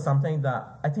thought scheme. it was something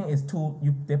that I think is too.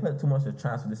 They put too much of a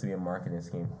chance for this to be a marketing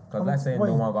scheme. Because let's say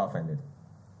no one got offended.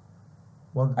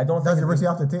 Well, I don't that's think the risk you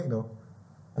have to take though.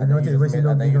 You don't take the risk, you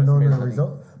don't know the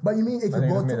result. But you mean it could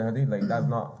go like that's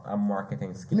not a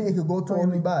marketing scheme. You mean it could go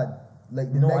totally bad?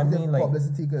 Like the negative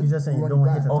publicity could. He's just saying you don't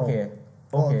hit it.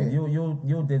 Okay.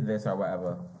 You did this or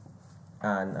whatever,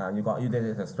 and you did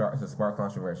it to spark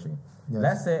controversy. Yes.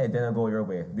 Let's say it didn't go your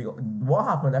way. What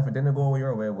happened if it didn't go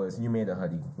your way was you made a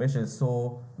hoodie, which is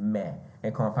so meh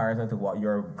in comparison to what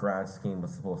your grand scheme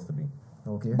was supposed to be.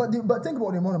 Okay. But think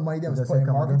about the amount of money they was putting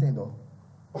in marketing though.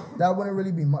 That wouldn't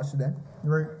really be much to them.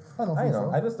 Right. I don't think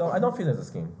so. I don't feel it's a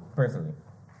scheme personally.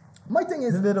 My thing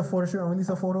is, they did a photo shoot and release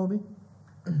a photo, be.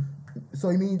 So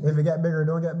you mean if it get bigger,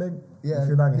 don't get big? Yeah,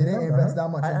 they didn't invest that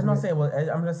much. I'm not saying. Well,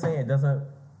 I'm just saying it doesn't.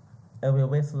 It'll be a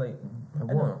waste. Like I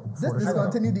don't know. Just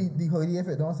discontinue the hoodie if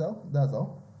it don't sell. That's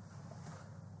all.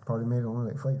 Probably made it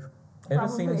only like 5. It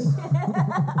just seems.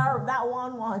 Or that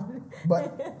one.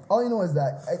 But all you know is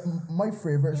that my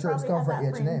favorite shirts come from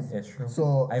H&M. It's true.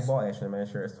 So I bought H&M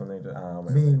shirts when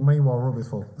they my wardrobe is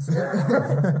full. So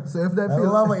if they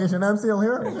feel love an H&M sale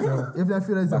here. If they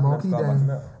feel it's a monkey,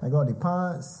 then I got the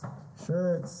pants,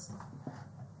 shirts.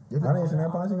 If not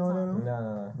H&M pants, you know what?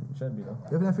 No, it should be though.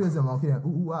 If they feel it's a monkey, then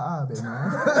baby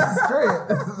man,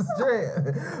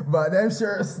 straight. But them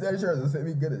shirts will fit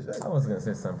me good as shit. I was gonna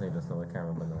say something just on the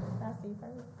camera, but no. That's Steve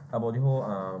Harvey. About the whole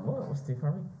what was Steve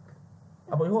Harvey?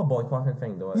 About the whole boycotting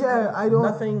thing though. Yeah, I don't.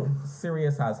 Nothing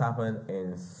serious has happened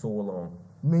in so long.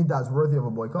 I mean that's worthy of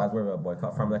a boycott. That's worthy of a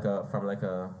boycott from like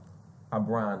a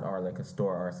brand or like a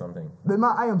store or something. But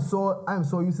man, I am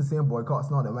so used to saying boycotts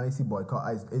now that when I see boycott,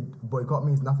 boycott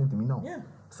means nothing to me now. Yeah.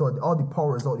 So all the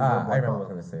power is out the boycott. I remember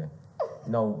what I was gonna say.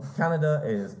 No, Canada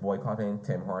is boycotting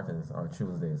Tim Hortons on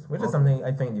Tuesdays, which is something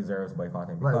I think deserves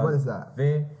boycotting. Right, what is that?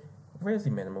 Where's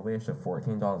the minimum wage of $14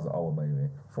 an hour, by the way?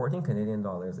 14 Canadian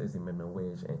dollars is the minimum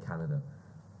wage in Canada.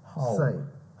 How?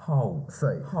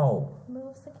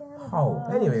 Moves to Canada. How?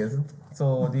 Anyways,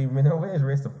 so the minimum wage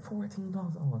raised to $14 an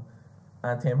hour.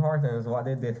 And Tim Hortons, what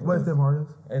they did What is Tim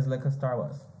Hortons? It's like a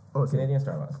Starbucks. Oh, Canadian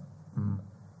Starbucks. Mm.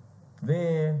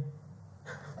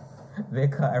 They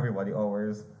cut everybody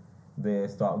hours. They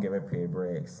stopped giving paid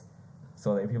breaks.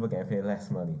 So like people can pay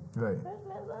less money. Right.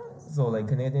 So like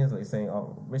Canadians like saying,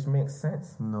 which makes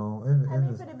sense. No,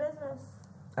 for the business.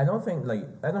 I don't think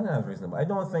that's reasonable. I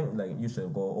don't think like you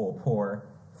should go, poor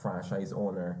franchise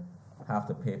owner have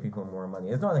to pay people more money.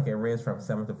 It's not like it raised from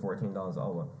 $7 to $14 an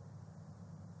hour.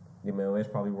 The minimum wage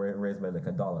probably raised by like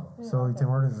 $1. So Tim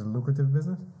Hortons is a lucrative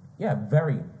business? Yeah,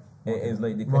 very. It is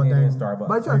like the Canadian Starbucks.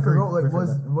 But I try to figure out like the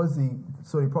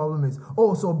problem is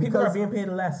so because people are being paid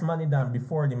less money than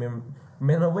before the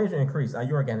minimum wage increase, and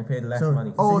you're getting paid less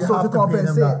money. So to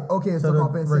compensate. Okay, to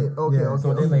compensate. Okay.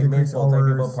 So they like made full-time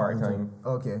people part-time.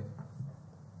 Okay.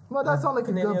 Well, that sounds like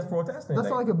Canadians protesting. That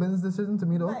sounds like a business decision to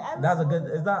me, though. That's a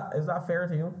good. Is that fair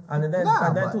to you? And then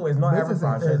too, it's not every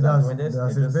franchise that's doing this.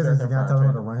 It's just business. You certain can't tell him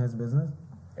how to franchise. run his business.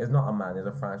 It's not a man. It's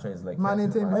a franchise. Like Man, I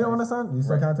don't understand. You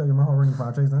still can't tell him how to run your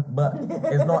franchise, then. But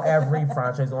it's not every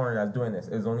franchise owner that's doing this.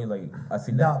 It's only like a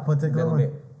select that particular little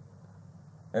one. bit.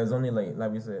 It's only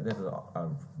like we said. This is a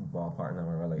ballpark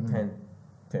number, like 10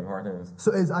 Tim Hortons.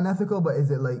 So it's unethical, but is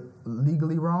it like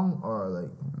legally wrong or like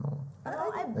no?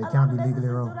 It can't be legally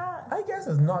wrong. I guess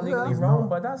it's not legally wrong,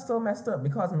 but that's still messed up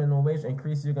because minimum wage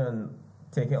increase. You're gonna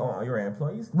take it on your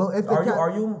employees. Well, if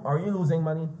are you losing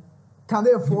money? Can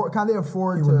they afford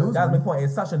to? That's my point.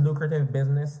 It's such a lucrative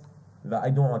business that I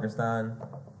don't understand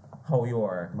how you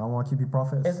are. I want to keep your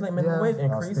profits. It's like minimum wage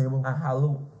increase and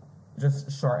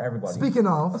just short everybody. Speaking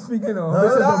of, This is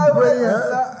a brilliant.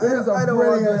 I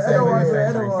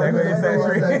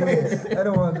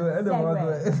don't want to do it.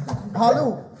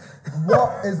 Halu,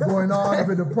 what is going on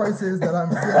with the prices that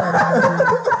I'm seeing?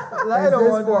 Is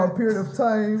this for a period of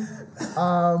time?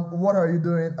 What are you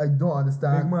doing? I don't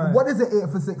understand. Big man. What is it 8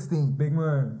 for 16? Big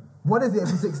man. What is it 8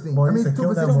 for 16? Boy, I mean you 2 should for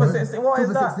kill 16. that, boy. 2 for 16. What is 2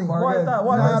 for that? 16. What is that?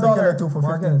 What Nah, is they get that? a 2 for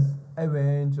Marcus, 15. I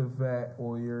went to vet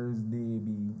all years day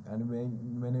be, and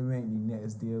when I went the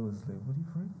next day, I was like, what are you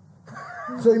for?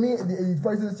 So you mean the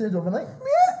prices change overnight?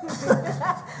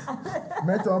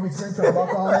 Metro, I'm experiencing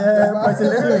back on. Yeah, prices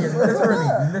Literally, change.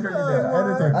 literally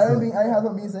Everything. I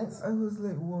haven't been since. I was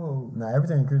like, whoa. Nah,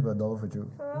 everything increased by $1 for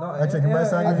you. No, I check your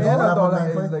breast, I and get a $11.95. dollar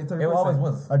is like 30%. It always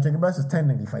was. Our chicken breast is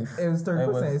 $10.95. It was 30%.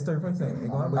 was- It's 30%. It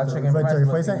gone up Our by chicken 30%. But breast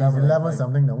 35 was cents is 11 $11.95.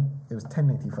 something now. It was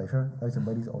 $10.95 here. I used to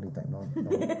buy these all the time. No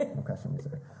question me,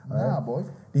 sir. Nah, boy.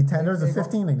 The tenders is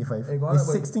 $15.95. It gone It's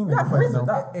up by- $16.95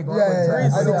 now. It gone Yeah, up by yeah,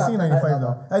 yeah. 30%. I know. $16.95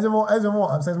 now. I just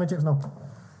want upsize my chips now.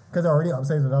 Because I already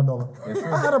upsized without $1.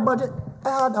 I had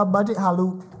a budget,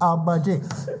 Halu, a budget.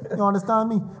 You understand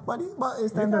me? But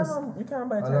it's tenders. You can't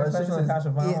buy a A lot of special shit in is cash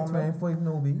of $8.25 $8.25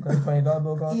 no B. $20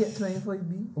 bill gone. $8.25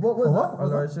 B. What was what? that? A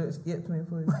lot of shit is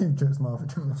 $8.25. You chips small for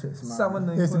chips. Chips, man.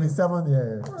 $7.95. It used to be 7,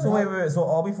 yeah. So wait. So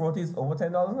all beef roti is over $10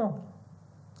 now?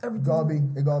 It gotta be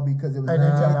because it was I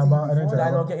didn't check that about- I didn't check I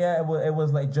that. don't get. Yeah, it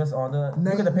was like just on the.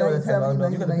 You could have paid with a $10 bill.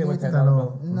 You could have paid with a $10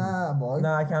 bill. Nah, boy.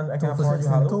 Nah, I can't 2 afford for you.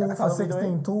 16. How 2 how for we do it?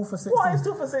 16. 2 for 16. Why is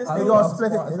 2 for 16? You gotta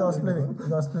split it. You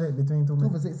gotta split it between 2 2 men.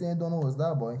 for 16, don't know what's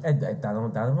that, boy. That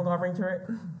don't gonna bring to it.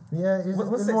 Yeah, it's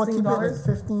What's want to keep it like $16?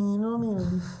 15, you know what I mean?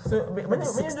 So when you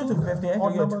do 250, I Odd can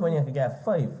get number. 20. I can get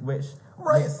 5, which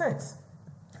Right. makes sense.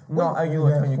 No, are you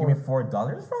Yeah, when you give me $4. $4?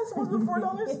 For instance, was it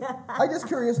 $4? I just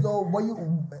curious though, what you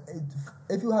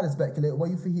if you had to speculate, what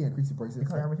you think he increased the prices?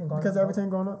 Because everything gone Because up. everything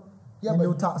going up. Yeah, And but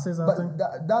new taxes and but everything.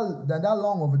 that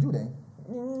long overdue then.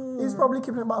 He's probably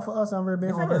keeping it back for us and we're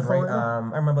being The thing on is, it right, for it. I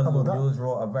remember How about Luke that? News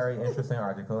wrote a very interesting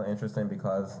article. Interesting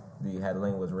because the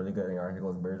headline was really good in the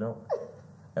article. It was Birdo.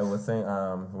 It was saying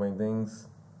Wingding's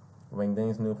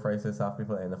new prices have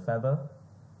people in a feather.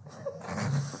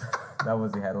 That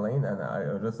was the headline, and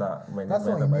I just thought when That's it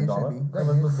went what up by it $1. should be. It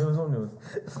was no news.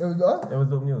 It was what? It was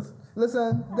Luke News.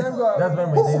 Listen, them guys. That's when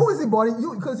Who is the body?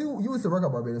 Because you used to work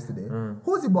at Barbados today.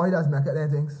 Who is the body that's making them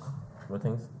things? What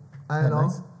things? I don't know.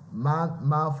 Headlines?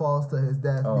 Man falls to his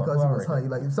death Oh, because he was whoever. high,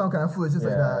 like some kind of foolishness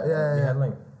like that. The Yeah.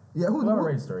 headline. Yeah, Whoever who?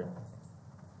 read the story.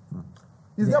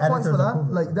 He's The got points for editors that. approve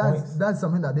it. Like that's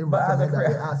something that they But as a recommend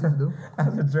that they ask you to do.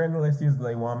 As a journalist, he's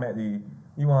like, you want Man, the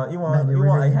you're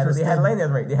really interested. headline is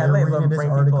right. The You're headline is reading going to this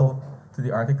bring article. people to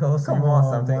the article. So Come you want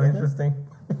on, something Marcus. interesting.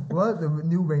 What? The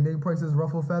new Wingding prices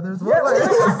ruffle feathers? Yeah, What? Like,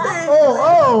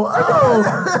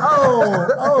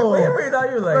 Oh. Wait, read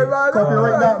out you like.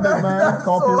 Copyright that, big man.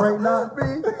 Copyright that.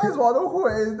 I just want to know who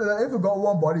it is that if you got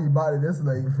one body about it, this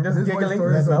like Just this giggling.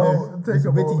 story is That's about it. take It's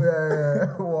about witty.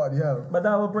 yeah. What the hell? But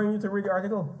that will bring you to read the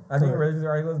article. I didn't read the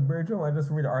article as Birdo. I just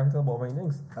read the article about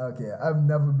Wingdings. Okay, I've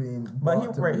never been. But he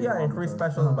brought to right, he read had one increased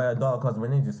because- specials by $1 because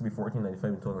Wingdings used to be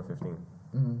 $14.95 in 2015.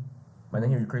 Mhm. But then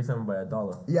he increased them by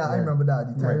 $1. Yeah, I remember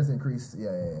that. The tires Right. increased.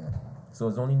 Yeah. So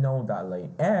it's only known that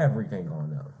like everything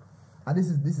going up. And this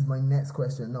is my next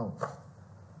question. No,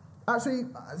 actually,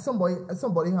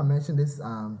 somebody had mentioned this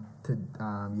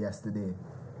yesterday.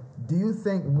 Do you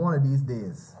think one of these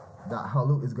days that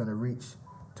Halu is gonna reach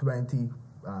 20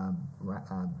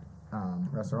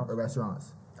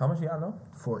 restaurants? How much you got now?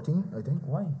 14, I think.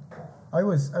 Why? I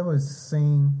was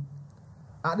saying,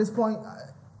 At this point,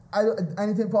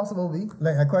 anything possible, B.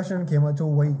 like a question came up to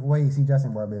why is he just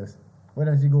in Barbados? Why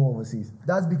don't you go overseas?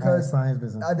 That's because science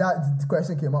business. that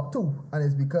question came up too, and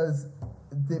it's because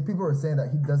the people are saying that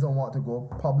he doesn't want to go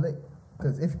public.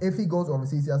 Because if he goes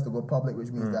overseas, he has to go public,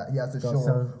 which means that he has to Gotta show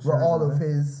sell where shares all and of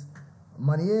everything. his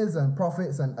money is and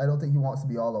profits, and I don't think he wants to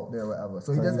be all out there, or whatever.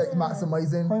 So he So just like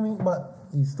maximizing. I mean, but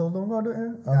he still don't go do it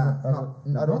here.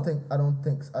 I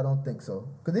don't think so.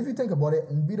 Because if you think about it,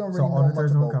 and we don't So really know much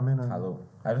auditors don't about. come in. And, Hello.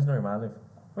 I just know where man live.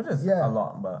 Which is Yeah. a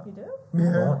lot, but You do?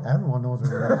 yeah, everyone knows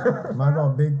where it is. Man got a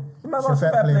big Man got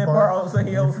Chevette Chevette play play park bar outside in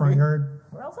the the house, front B. yard.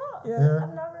 Real talk. Yeah. I've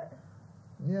never.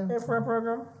 Yeah, Hey, for a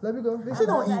program. let me go. She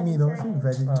don't eat me though. She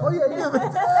veggie. Oh yeah, Hey,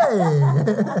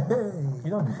 You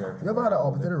don't deserve it. You ever had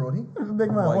an potato roti?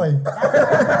 big man, White. why? Even I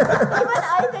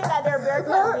think that they're bear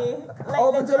company.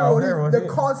 All Like potato legit. roti. The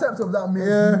concept of that makes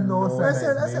Yeah, no I sense.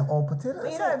 said that's an all potato.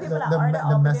 But you know the people that The order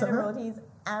all mess up potato her? rotis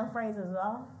and fries as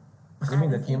well. You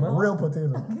mean the keema? Real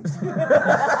potato.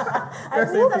 I've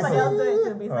seen somebody else do it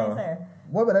too, besides her.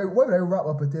 Why would I wrap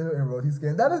a potato in roti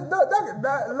skin? That is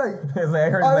that like It's like, I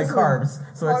heard it's like Honestly.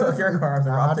 carbs. So I took your carbs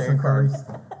and wrapped Add it in some curry.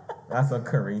 carbs. That's a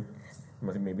curry.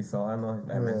 Maybe salt. I don't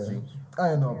know. MSG. I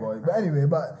don't know, boy. But anyway,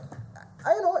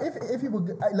 I don't know if people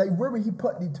like where would he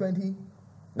put the 20?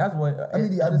 That's what. I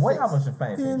mean, the other why six. have a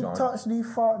Shafan in St. Didn't John? touch the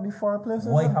far places.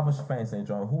 Why have a Shafan in St.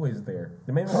 John? Who is there?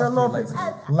 The main We're one.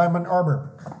 Lemon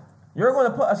Arbor. You're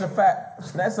going to put a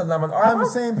Shafat next to Lemon I'm Arbor?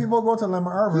 saying people go to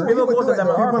Lemon Arbor. People go to Lemon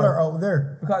People Arbor are out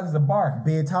there. because it's a bar.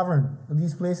 Bay Tavern.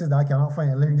 These places that I cannot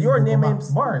find. Literally You're Google naming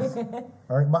Maps. bars.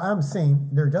 All right, but I'm saying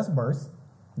they're just bars.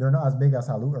 They're not as big as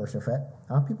Halu or Shafet.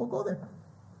 And people go there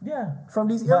Yeah. from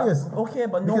these But, areas. okay,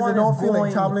 but no Because one they don't is feel going.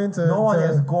 like traveling to no one to-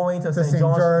 is going to to St.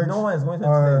 John. George No one is going to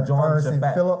or- St. John or St.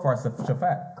 Shafat Philip. for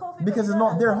Shafat. Kofi, Because but it's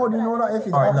not there. How do you know that if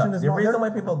the All right, option look, is the not reason there? why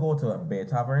people go to a Bay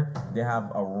Tavern, they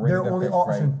have a really Their good only fish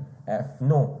option. fry.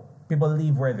 No, people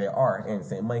leave where they are in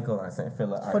St. Michael and St.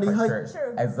 Philip For and the Christ hike. Church.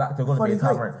 Sure. Exactly, to go to For Bay the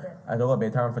hike. Tavern. And to go to Bay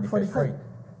Tavern for the For the fish fry. hike.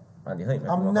 And the hike.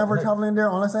 I'm never traveling there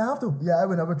unless I have to. Yeah, I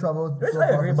would never travel. Which I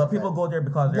agree, but people go there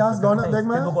because Gas there's gone specific up, big things.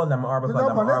 man. People go to Lemon Arbor because Up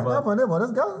Lemon on Arbor. it, but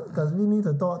let's go because we need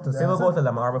to talk to People Samson. go to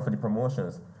Lemon Arbor for the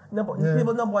promotions. No, but Yeah.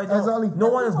 people, no, boy, no, Exactly. no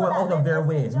one is People going that out of live their in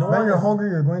way. St. No John. When one you're is, hungry,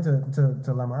 you're going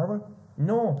to Lemon Arbor.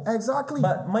 no. Exactly.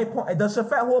 But my point, does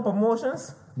Shafat hold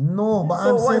promotions? No, but So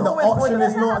I'm why- saying the who is going option to-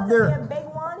 is It doesn't not have to be there. a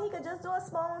big one. He could just do a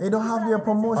small. They don't have their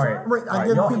promotion. All right, Right, I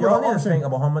give y'all, people y'all the need to option. think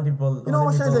about how many people. You know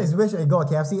what I'm saying? Is wish I go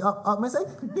KFC up, me say.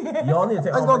 Y'all need to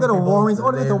think Let's how go many get a people Warrens,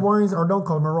 or get the live- Warrens, or don't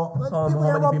call me raw. Like, how people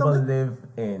many here rob people them. live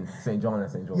in St. John and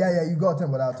St. George? Yeah, you got to think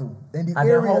about that too. In the And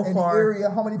then area,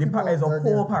 how many the people is a are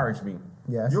whole there? parish be.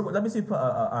 Yes. Let me see. Put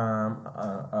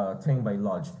a thing by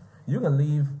lodge. You can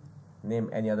leave.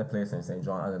 Name any other place in St.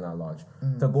 John other than a lodge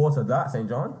to go to that St.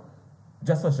 John,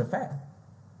 just for Shafat.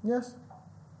 Yes.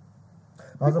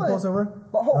 As People opposed to where?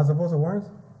 but hold- As opposed to Warrens?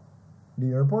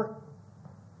 The airport?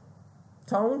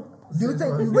 Town. Do you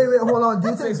think? Wait, hold on. Do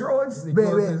you think? Six roads. Wait.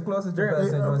 It's closer to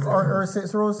St. John's. Or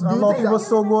 6 rows? A Do you lot of think people that-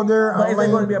 still go there. But is it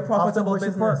and going to be a after profitable Bushy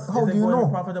business? Park. How Is do it you going to know?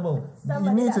 be profitable?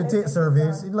 You need to take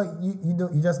surveys. Like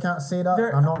you just can't say that There-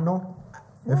 and not know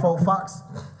without facts.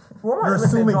 Walmart You're is in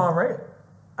St. assuming. John, right?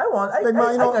 I Like,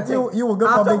 man, you know, can take- you will go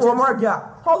for after big chips. Walmart, yeah.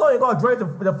 How long you got to drive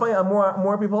to find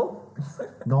more people?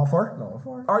 Not far.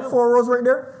 Are you? 4 rows right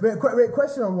there. Wait.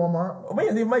 Question on Walmart. When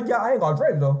you leave my yeah, I ain't gonna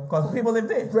drive though, cause people live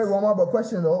there. Wait, Walmart. But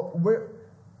question though,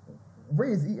 where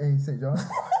is he in St. John?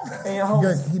 In your house.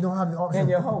 Good. He don't have the option. In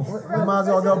your house. You might as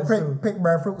well go pick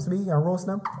bare fruits be and roast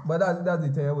them. But that's the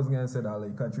thing I was gonna say that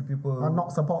like country people And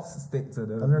not support. stick to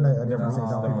the. Other than that, I never say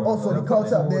that. Also, the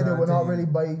culture up there, they will not really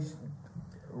buy.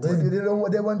 They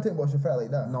won't think about Shafat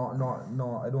like that.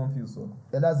 No, I don't feel so.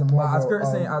 Yeah, that's a But more. as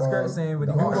Kurt saying, with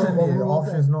the the auction rural- there, The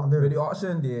option is not there. with the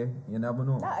auction there, you never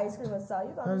know. That ice cream was sell.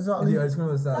 You got Exactly. The ice cream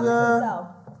was sell. Yeah.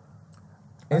 Sell.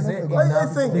 Is it? I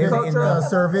think the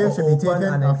survey should be taken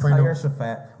an and find entire out.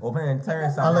 Shafat. Open an entire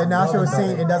And salad. like Nasha was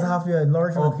saying, it doesn't have to be a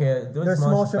large one. Okay, do There's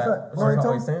small Shafat. Sorry, Right, for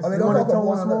Tom? instance. I mean, You don't wanna talk tell about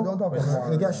what's one. small? Don't talk Wait, about It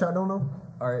one. got shut down now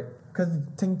Alright, because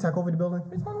thing take over the building.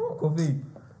 Kofi.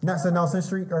 Next to Nelson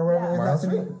Street or wherever.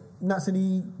 Yeah. Next to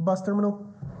the bus terminal.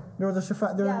 There was a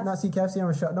Shafat there. Yes. Not KFC and it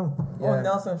was shut down Oh,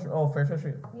 Nelson. Fairshire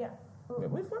Street. Yeah.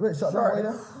 Wait, shut down right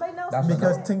there. But no, That's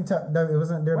because Ting Tech it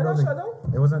wasn't their Why not building. shut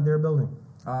down? It wasn't their building.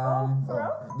 for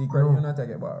real? The credit union take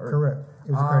it back, right? Correct.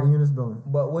 It was a credit union's building.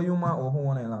 But what you might open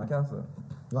one in Lancaster?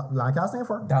 Lancaster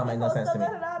for. That made no sense to me.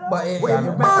 But That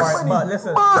made- but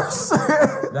listen,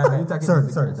 that made,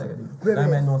 Sorry. that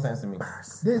made no sense to me.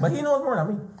 But he knows more than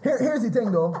me. Here's the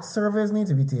thing though. Surveys need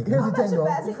to be taken. Here's the How thing much though.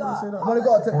 fast he got? I'm gonna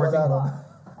go take about that though.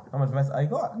 How much vest I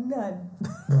got? None.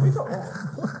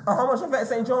 How much vest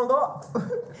St. John got?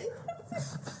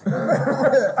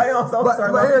 I also But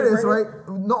sorry, here it is, right?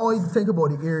 Not only think about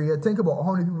the area, think about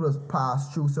how many people has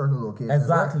passed through certain locations.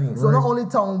 Exactly. Right? So not only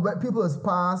town, but people has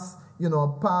passed,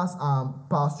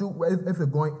 pass through. If they're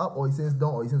going up or since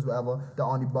down or since wherever, they're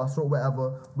on the bus road,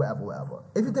 wherever.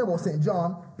 If you think about St.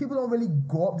 John, people don't really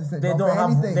go up to St. John for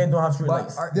anything. They don't have street But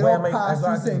lights. They Where don't am I- pass through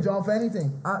exactly. St. John for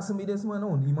anything. Answer me this one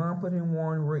on. The man put him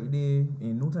one right there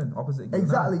in Newton, opposite. Gildan.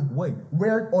 Exactly. Wait.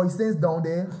 Where Oysters down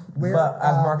there, where But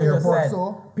as Marcus just airport, said,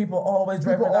 so people always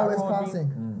drive people that always road.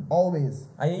 passing, always.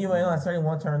 And you know, starting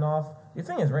one turn off. The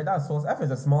thing is, right? That's so. If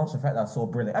it's a small Shafat, that's so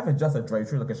brilliant. If it's just a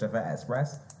drive-through like a Shafat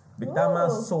Express, but that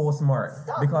man's so smart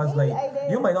because being like idea.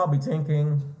 you might not be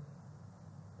thinking.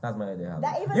 That's my idea.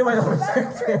 That even You might not be sounds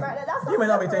better, thinking. right? That You might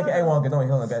not be sounds thinking, better. "Hey, well, get on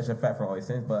hill and get Shafat for all these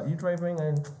things," but you driving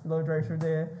and little drive-through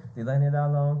there, they line it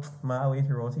down long, mile away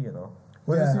to roti, you know.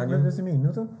 What Yeah. does it mean?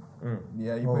 Newton?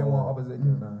 Yeah, you put one opposite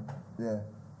Gildan. Yeah.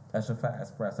 That's a fat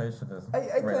express. I should just.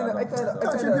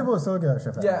 Country people so good,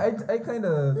 chef. Yeah, I kind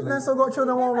of. Let's go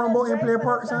children won't rumble and play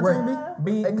parks and maybe.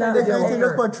 Be They can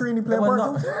just put tree in the play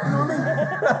park too. You know what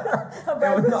I mean?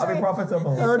 It would not be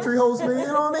profitable. Tree host me, you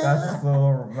know what I mean? That's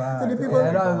so bad. For the people,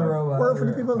 Yeah, that is real bad. work for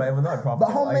the people. But it would not be profitable.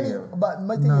 But how many? But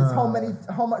my thing is,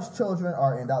 Nah. how much children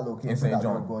are in that location In St. that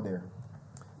John. will go there?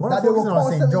 We're That not they will focusing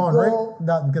on St. constantly John, go right?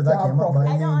 That because to that have came up. But profit.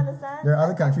 I I don't mean, understand. there are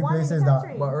other country One in the places that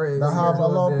country. have a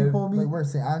lot of people be. Like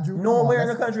where's St. Andrew? Come Nowhere on,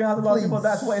 in the country has a lot of people. please.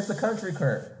 That's why it's the country,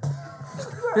 Kirk.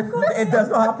 It does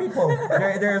not have people.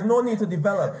 There is no need to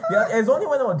develop. Yeah, it's only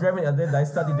when I was driving I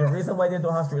studied the reason why they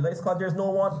don't have street lights because there's no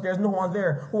one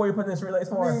there. Who are you putting the street lights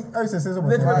for? I used to say something.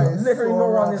 Literally no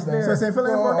one is So there. So St.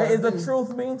 Philip ain't for? It is the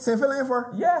truth, mean? St. Philip ain't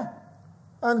for? Yeah.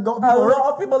 And got A people.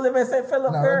 lot of people live in St.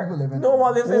 Philip. No, Kirk. people live in- No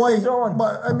one lives in Why? St. John.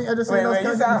 But I mean, I just say Wait, that's you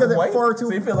country said because white? it's far too.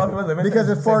 So you feel like people live in Because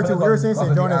it's far too. You're saying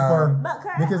St. John is far But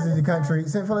Kirk, because it's the country.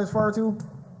 St. Philip is far too.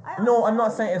 No, I'm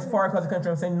not saying it's far because the country.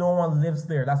 I'm saying no one lives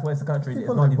there. That's why it's a country. It's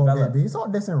People not live about developed. there. It's all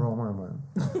this in Rome, man.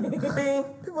 See?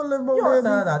 People live about You there.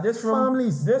 understand that?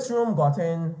 Families. This room got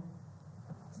in,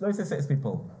 let me say 6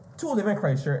 people. 2 live in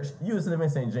Christchurch. You used to live in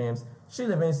St. James. She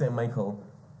live in St. Michael.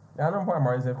 I don't know why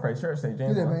Martin live in Christchurch, St.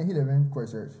 James. He live in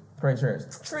Christchurch. Christchurch.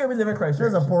 3 we live in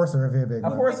Christchurch. There's a poor survey, big. A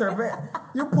man. poor survey.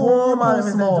 You pull man live in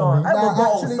St. small, John. man. I will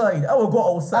go Actually- outside. I will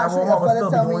go outside. Actually, My mom will a fella still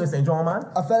be tell going me- to St. John, man.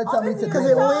 A fella tell me Obviously, Because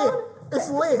today. it's lit. It's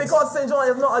lit. Because St. John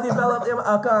is not a developed, I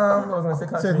was going to say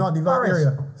country. So it's not developed Parish.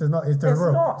 area. So it's not. It's third It's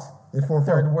world. not. It's fourth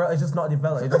Third world. world. It's just not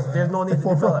developed. There's no need to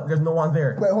Fourth develop. There's no one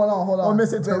there. Wait, hold on. Oh,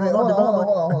 miss it, Wait, Terry, hold not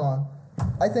on.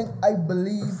 I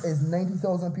believe it's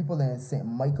 90,000 people in St.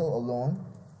 Michael alone,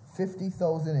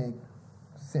 50,000 in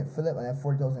St. Philip, and then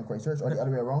 40,000 in Christchurch, or the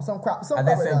other way around. Some crap. And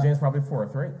then St. James probably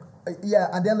 4th, right? Yeah,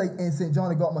 and then like in St. John,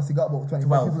 they must have got about 25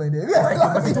 12. people in there. Yeah,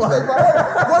 must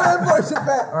have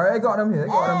fact. Alright, I got them here.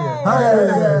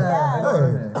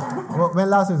 Well, when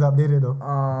last was updated though?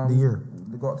 The year.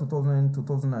 They got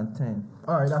 2010.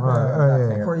 All right,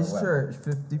 that's Yeah. Christchurch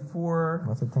 54,000.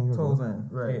 What's the thing?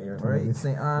 Right.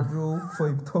 St. Andrew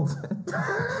 5,000.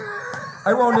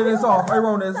 I rounded this off. Right?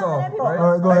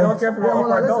 All right, go I don't ahead. care if you're up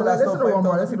or down. That's still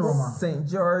 5,000. St.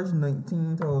 George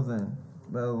 19,000.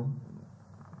 Well,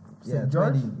 yeah, St.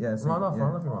 George? 20. Yeah, Round off.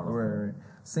 Right.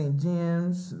 St.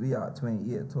 James, we are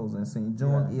 28,000. St.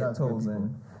 John, Yeah, that's good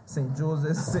 8,000. St.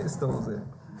 Joseph, 6,000.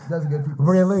 That's good people.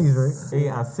 Bring ladies, right? 8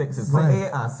 and 6 is Right.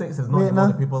 8 and 6 is not Wait, the amount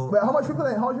nah. of people. Wait, how much people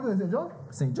in St. John?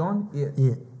 St. John, 8.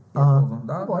 Yeah. 8,000.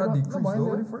 That Boy, no- decreased no boy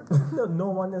in though. there. No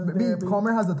one is B, there.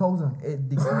 Comer has 1,000. It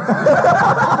decreased.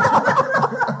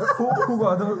 Who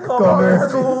got the Come on,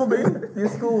 school, baby. The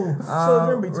school. Children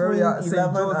where we between at? St.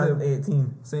 11 Joseph. and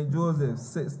 18. St. Joseph,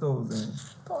 6,000.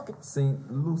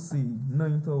 St. Lucy,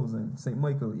 9,000. St.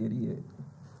 Michael, 88.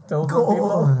 So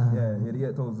people. Yeah,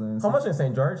 88,000. How much is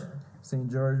St. George? St.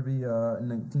 George be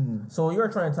 19. So you're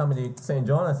trying to tell me that St.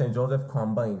 John and St. Joseph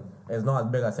combined is not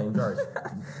as big as St. George.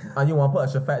 And you want to put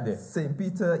a Shafat there. St.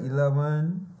 Peter,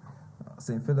 11.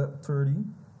 St. Philip, 30.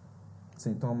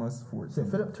 St. Thomas, 14. St.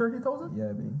 Philip, 30,000?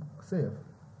 Yeah, be. Save.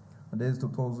 And this is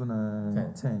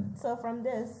 2010. So from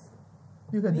this,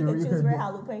 You could we do. can You choose could where do.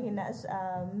 Halupa in that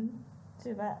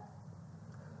Shiva.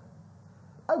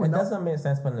 I would It not. doesn't make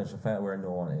sense putting a Shafat where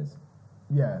no one is.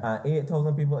 Yeah.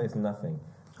 8,000 people is nothing.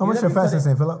 How much Even if you Shafat put in it-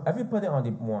 St. Philip? If you put it on the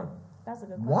one. That's a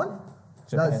good question. One?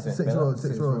 Shafat in That's St. 6 Philip. roads.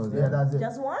 6 Six roads. roads, Yeah, yeah. that's it.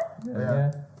 Just one?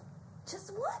 Yeah.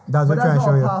 Just one? That's But what I'm trying that's to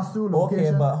show all you. pass through Okay,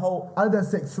 locations. but how? Other than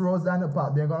 6 roads down the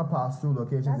park, they're gonna pass through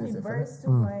locations That's in St. Philip. reverse too,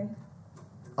 boy.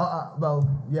 Well,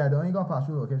 yeah, they're only gonna pass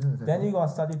through locations in St. Then Philip. you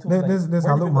gotta study too. This where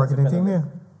Hello do people marketing St. team Philip?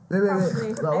 here.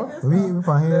 Wait. Probably. Well, We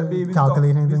from here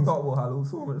calculating We things. talk about Hello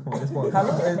so much from this point.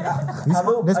 Hello,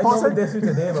 hello. They I know sponsor? we did you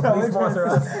today, but please sponsor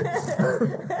us.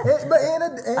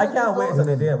 I can't wait till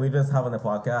the day we just having a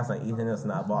podcast and eating a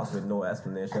snack box with no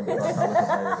explanation because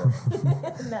how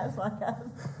it's That's what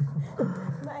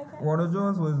Ronald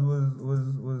Jones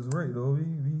was right though. We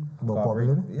About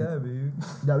populated? yeah, baby.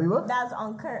 that we were? That's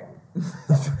on Kirk.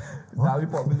 That we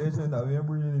population that we ain't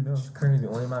bringing enough. crazy. The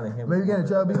only man in him. Where you getting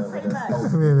chubby? Pretty much.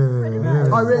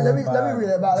 Wait. All right, let me read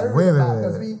it back. Wait.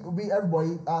 Because we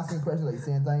everybody asking questions at the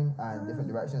same time and different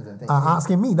directions and things.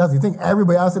 Asking me, that's the thing.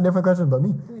 Everybody asking different questions but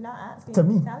me. We're not asking. To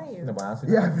me. We're telling you. No, but answer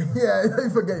Yeah, you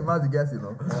forget you might guess, you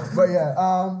know. But yeah,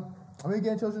 are we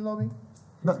getting children, Lobby?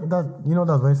 That's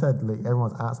what I said. Like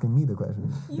everyone's asking me the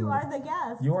question. You are the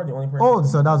guest. You are the only person. Oh,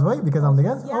 so that's right because I'm the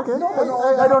guest. Yeah. Okay. No,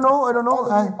 I don't know.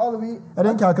 All of me. I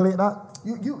didn't calculate that.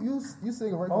 You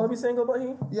single, right? All of you single, but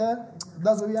he. Yeah,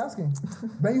 that's what we asking.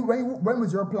 When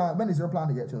was your plan? When is your plan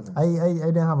to get children? I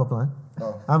didn't have a plan.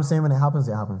 Oh, I'm saying when it happens,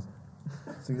 it happens.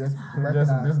 so you just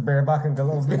Just bareback and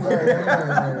gallows. Yeah.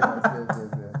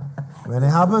 When it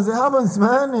happens,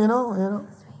 man. You know.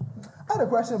 I had a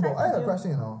question, bro.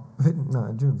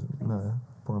 No, June's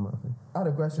poor Muffy. I had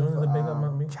a question June's for a big up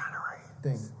Muffy.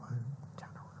 thing.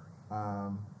 I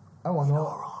want to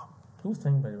know. Who's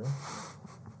thing, by the way?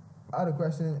 I had a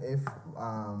question if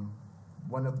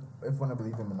wanna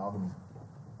believe in monogamy.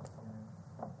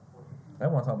 I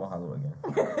want to talk about Hollywood again.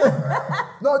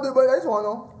 No, dude, but I just want to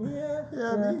know.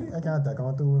 Yeah. I can't take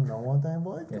on through no one thing,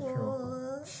 boy. That's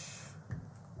true.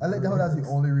 I like how that's the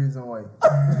only reason why.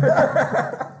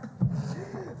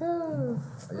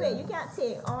 Wait, you can't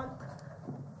take on.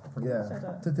 Yeah. Shut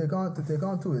up. To take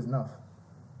on two is enough.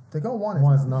 Take on one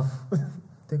One is is enough. enough.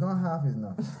 Take on half is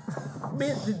enough.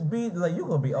 Be like you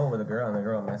gonna be out with a girl and the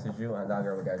girl message you and that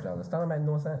girl will get jealous. That don't make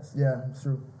no sense. Yeah, it's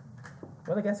true.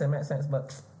 Well, I guess it makes sense,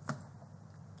 but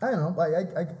I don't know.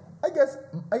 I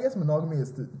guess monogamy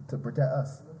is to protect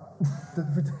us. To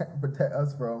protect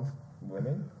us from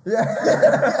women. Yeah.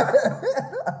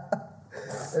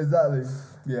 Exactly.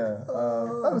 Yeah.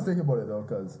 I was thinking about it though,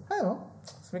 cause I don't know.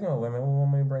 Speaking of women, what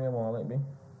want me to bring in one like me?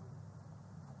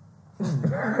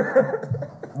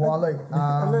 Well, like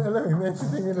Let me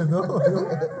mention it as well.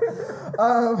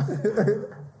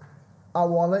 our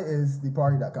wallet is the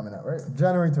party that coming up, right?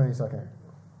 January 22nd.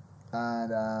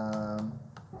 And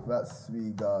what's we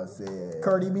gotta say?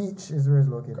 Cardi Beach is where it's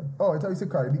located. Oh, I thought you said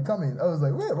Cardi B coming. I was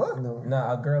like, wait, what? No.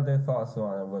 Nah, a girl did thought so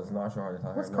and I was not sure how to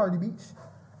tell her. What's Cardi Beach?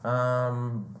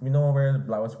 You know where the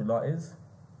Black West Lot is?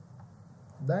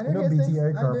 Diner You know Hastings?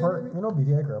 BTA car Diner, park? maybe? You know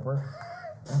BTA car park?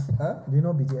 Huh? Do you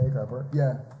know BTA car park?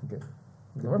 Yeah. Okay.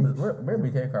 Where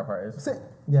BK car park is? Sit.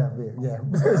 Yeah.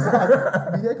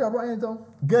 BJ car park ain't though.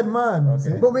 Good man. Okay.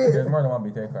 See? But wait, There's more than one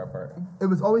BK car park. it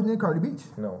was always near Cardi Beach.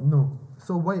 No. No.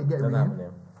 So why it get It doesn't have a renamed?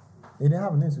 name. It didn't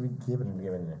have a name, so we gave it. You can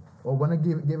give it a name. Or wanna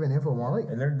give it name for one like?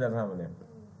 It literally doesn't have a name.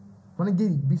 Wanna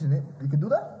give beach in it? You can do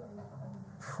that?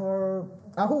 For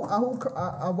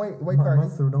White Cardi.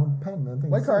 through don't pen. I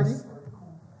think White Cardi.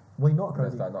 Wait, not Does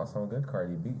Cardi. that not sound good?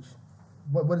 Cardi Beach.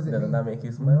 What does it Doesn't mean? that make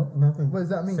you smile? Nothing. What does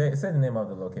that mean? Say the name of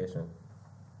the location.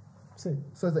 Say.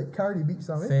 So it's like Cardi Beach,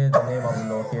 something? Say the name of the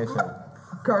location.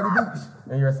 Cardi Beach.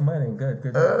 And you're smiling. Good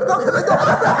job.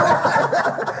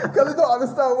 Because I don't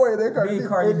understand why they're Cardi B, Beach.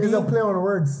 Cardi It's a B. play on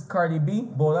words. Cardi B.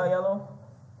 Bola yellow.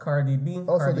 Cardi B.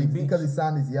 Also, Cardi Beach. because the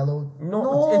sand is yellow.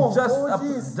 No, it's just oh,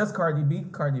 jeez. just Cardi B.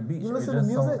 Cardi Beach. You It listen to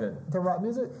just sounds music, good. to rap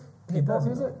music, He hip hop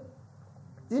doesn't music.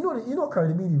 You know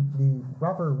Cardi B, the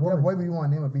rapper Yeah, woman. why would you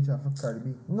want to name a beach after Cardi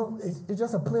B? No, it's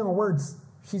just a play on words.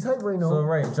 She's hype right now. So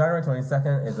right, January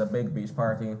 22nd is a big beach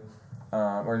party.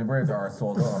 Where the birds are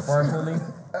sold out, unfortunately.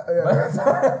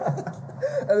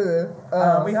 Anyway,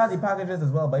 We had the packages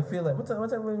as well, but I feel like what's that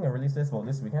really gonna release this about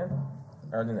this weekend?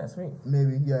 Early next week.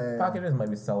 maybe, yeah. Packages might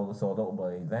be sold out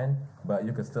by then, but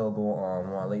you can still go on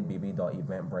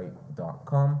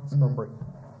walebb.eventbrite.com. Spell break.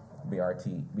 BRITE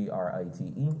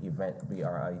event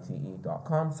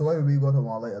BRITE.com. So why would we go to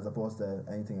Wallet as opposed to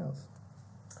anything else?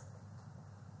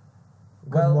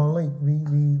 Because Well- One Lake,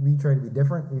 we try to be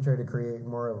different. We try to create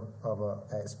more of a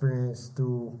experience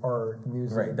through art,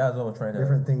 music, Right, that's what we're trying to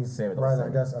different things. say with Rather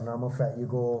than those just a normal fat, you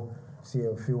go see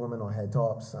a few women on head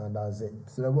tops and that's it.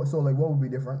 So what would be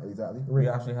different exactly? We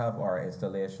actually have our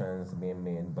installations being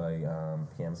made by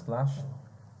PM Splash.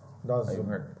 That's I've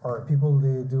heard. art. People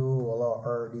they do a lot of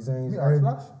art designs. You Art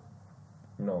Splash?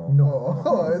 No. No.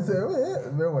 Oh, it's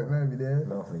very white man be there.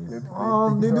 No, please. They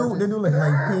do like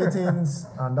paintings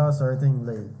and that sort of thing.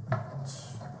 Like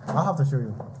I'll have to show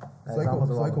you. So I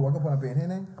could work up on a painting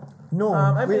then? No,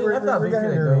 I mean, if that's what you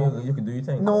getting feel there, like though. you can do your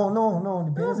thing. No,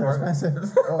 the paintings are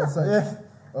expensive. Oh, it's like, Yeah.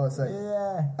 oh, it's like,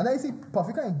 Yeah. and then you see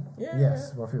Puffy Kind. Yeah.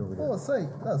 Yes, I feel with Oh, it. it's like,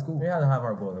 that's cool. We had to have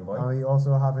our golden boy. And we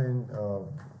also having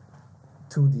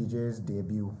 2 DJs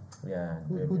debut. Yeah.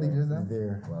 Who they're- DJs then?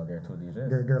 They're Well, there are two DJs.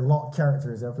 they're locked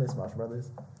characters. They play Smash Brothers.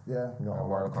 Yeah. You know, And all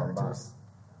Mortal locked Kombat. characters.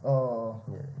 Oh,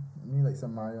 Yeah. you mean like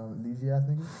some Mario Luigi ass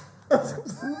nigga?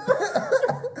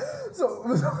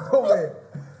 so wait.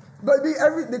 But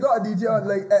they got a DJ on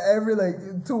like every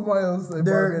 2 miles. Like,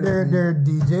 They're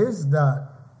DJs that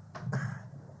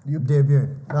You-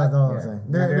 debut. That's all I'm Yeah. saying.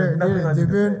 Yeah, They're nothing else you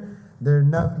can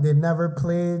debut. They never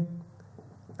played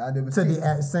And they was to the cheap.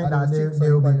 extent And that it they was cheap, so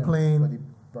will you buy be them playing for the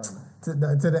brand. to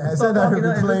the extent Stop that talking they'll about be it.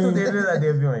 Just two playing DJs that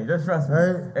debuting. Just trust me.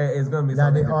 Right? It's gonna be that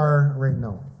something they different. are right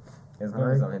now. It's gonna be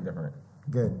Alright. something different.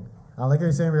 Good. And like I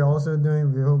was saying, we're also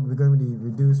doing we're going to be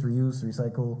reduce, reuse,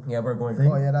 recycle. Yeah, we're going.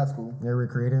 Thing. Oh yeah, that's cool. Yeah, we're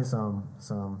creating some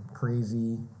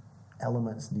crazy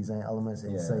elements, design elements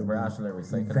Yeah, inside we're the actually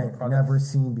recycling event products. never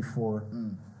seen before.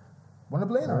 Wanna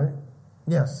play now? Right?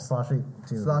 Yes, slash 8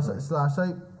 too. Slash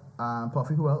type.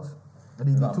 Puffy. Who else? The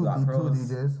Black two Rose.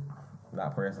 DJs.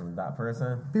 That person.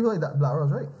 People like that. Black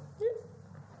Rose, right?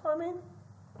 for me.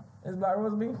 Is Black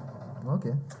Rose B? Okay.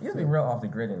 You used to be real off the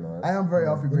grid, you know. I am very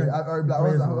off the grid. Black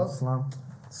Rose. Who else? Slam.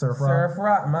 Surf Surf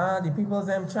Rock, man, the People's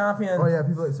M champion. Oh yeah,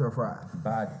 people like Surf Rock.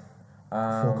 Bad.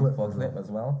 Full clip as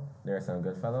well. There are some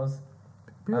good fellows.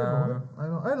 People I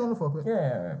don't know fuck with.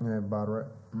 Yeah. Yeah, bad right.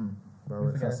 You Bad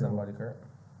right. forget somebody, Kirk.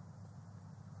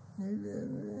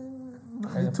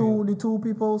 The two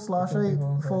people, slash 8,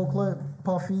 full clip,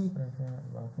 Puffy,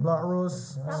 Black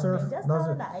Rose, Surf. Just Does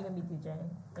tell it? that I can be 2J.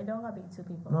 It don't gotta be 2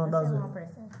 people. No, Just does say it? one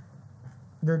person.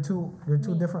 They're two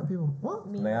different people. What?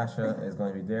 Me. Leasha is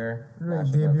going to be there. Right,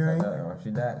 Leasha debuting. She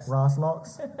that's. Ross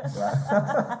Locks.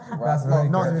 Ross Not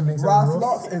even make sense. Ross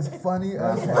Locks is funny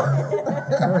as fuck.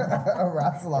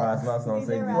 Ross Locks. Ross Locks don't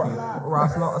say DJ DB.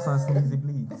 Ross Ross Locks and Sleazy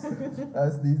Bleeds.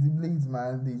 That's Sleazy Bleeds,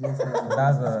 man. DJ Sleazy.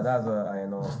 That's a I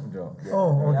know joke.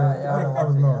 Oh, okay. Yeah, I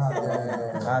was lost.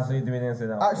 Yeah. Actually, we didn't say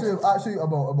that. Actually,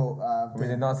 about We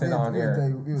did not say that on air.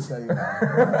 We will tell you.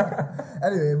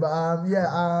 Anyway, but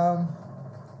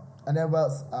and then what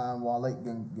else? Like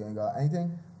gang got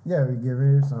anything? Yeah, we give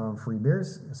you some free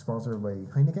beers, sponsored by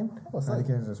Heineken. Oh, sick.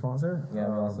 Heineken is a sponsor. Yeah,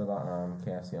 we also got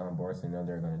KFC on board, so you know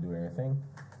they're going to do everything.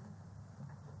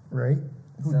 Right.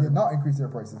 Who did not increase their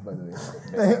prices, by the way.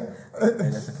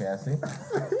 And it's a KFC.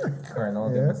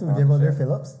 Colonel Yeah, so we give out their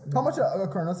Phillips. How much a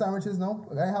Colonel sandwiches? No,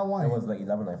 I have one. It was like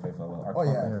 $11.95 or Oh,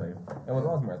 yeah. $12.95. It was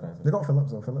more expensive. They got Phillips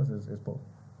though. Phillips is full.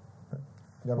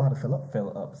 You ever had a Phillips?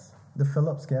 Fill ups. The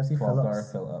Phillips, KFC $12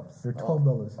 Phillips. fill ups. They're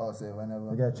 $12. Oh, say whenever.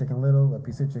 You got chicken little, a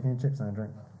piece of chicken, chips, and a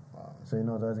drink. So you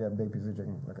know they always got a big piece of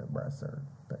chicken, like a breast or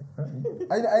thing.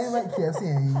 I ain't like KFC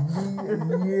in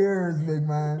years, big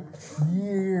man.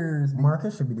 Years. Big.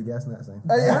 Marcus should be the guest next thing.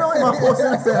 I I don't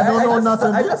know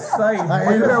nothing. I just say. You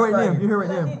hear right name. You hear right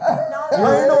name.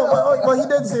 I know, but he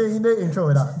did intro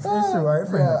it out. It's true, right?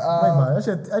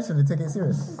 Yeah, I should have taken it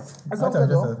serious. It's all good,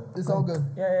 though. It's all good.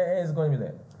 Yeah, it's going to be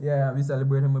there. Yeah, we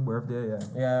celebrating my birthday. Yeah.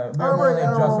 Yeah, Oh, we're right,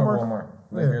 just one for more. one more.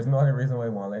 Like, Yeah. there's no other reason why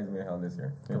one leg is being held this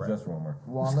year. It's just one more.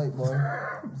 One late, boy.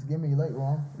 Just give me late,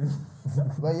 Ron.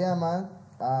 But yeah, man.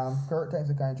 Kirk, thanks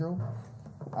for coming through.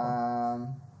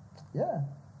 Yeah.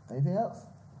 Anything else?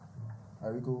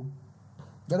 Are we cool?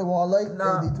 Got a wall late?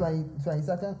 Nah. The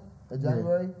 22nd of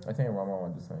January? I think Rama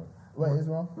wanted to say. What is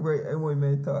wrong? Right, everyone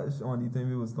made touch on the thing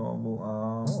we was talking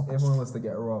about. Everyone wants to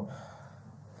get robbed.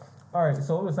 Alright,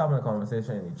 so we was having a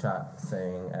conversation in the chat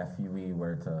saying if we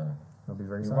were to I'll be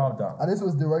very be sorry. robbed up. And this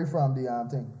was derived from the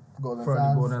thing. Golden From the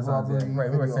Sands. Golden Sands, robbery yeah.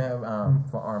 Right, we were video. saying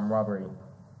for armed robbery,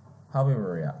 how we would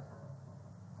react.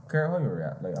 Carol, how you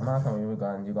react? Like, I'm not coming with a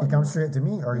gun, you got He comes straight to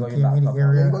me, or You he got your came in the laptop.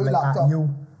 area Yeah, you got your like at laptop. you,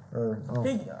 or oh.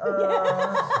 He,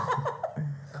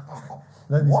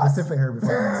 Let's be What? specific here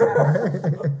before.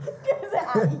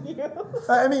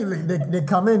 I mean, like, they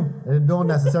come in, they don't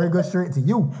necessarily go straight to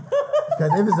you.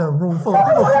 Because if it's a room full of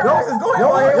people,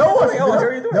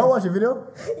 y'all watch the video?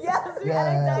 Yes, we Yeah.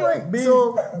 had anxiety. Right.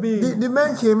 So the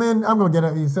man came in. I'm gonna get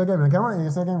it. You still get my camera? You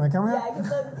still get my camera? Yeah, I can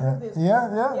still do this.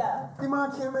 Yeah. Yeah. The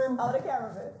man came in Oh, the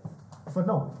cameraman. for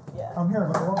no. Yeah. I'm here,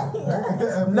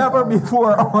 but Never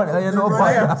before on INO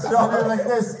Podcast. So they're like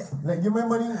this, like give me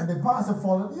money, and they pass the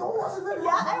phone. Yo, what's the video?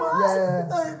 Yeah, I was.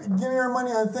 Like, give me your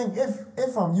money and think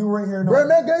if I'm you right here. No,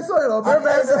 Birdman gang story, though.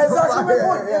 Birdman That's exactly my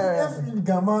point. Yeah. If the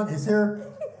gunman is here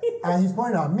and he's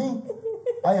pointing at me,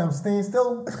 I am staying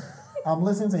still. I'm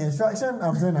listening to instruction.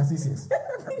 I'm doing as he says.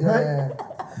 Yeah.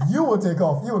 You will take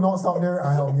off. You will not stop there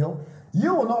and help me out.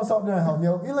 You will not stop there and help me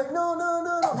out. You're like, no, not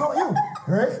you.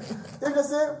 Right? They just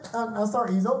say, and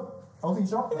start ease up. I'll take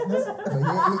shot like this.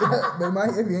 But man,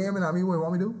 if you ain't aiming at me, what you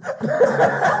want me to do?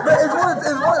 But it's one of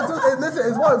two. Listen,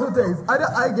 it's one of two things.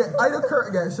 Either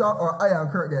Kirk get shot or I am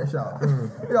Kirk get shot. You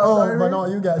know what I'm But saying? no,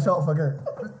 you got shot for Kirk.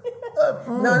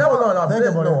 No. Think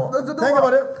about it. Think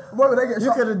about it. Why would I get You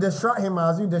shot? could have distracted him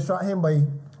as you distract him by.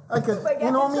 I could, But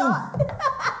you know what I mean?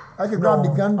 I could grab the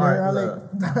gun there. Alright,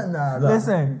 like, Nah.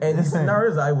 Listen, And the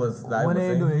scenarios I was when they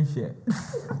saying. doing shit.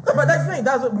 But that's the thing.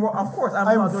 That's what, of course I'm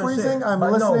not I'm doing freezing. shit, I'm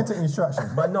but listening no. to instruction.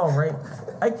 But no, right?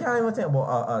 I can't even think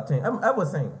about thing. I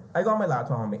was saying I got my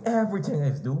laptop on me. Everything I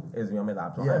do is on my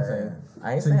laptop. Yeah. I'm saying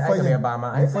I ain't So saying you I can be fighting. a bad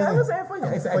man. I You ain't saying I'm fighting. saying for you.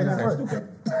 I say I can do something Fighting stupid.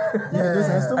 Yeah, this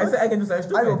is I stupid. say I can do something I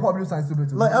stupid. will probably do something stupid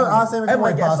too. Like, I'll say if I you might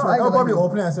want the get password. shot. I'll probably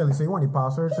open it and say, so you want the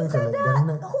password so you can like, get in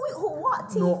there? Who what?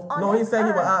 Teeth on No, he his said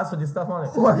he would earth. ask for this stuff on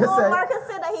it. What you No, say? Marcus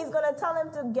said that he's gonna tell him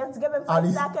to give him 5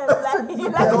 Ali. seconds. Like,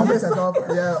 Take off, just, take off.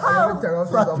 Yeah, I'm gonna take off.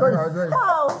 Take off.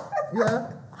 how? Yeah.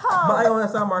 But I don't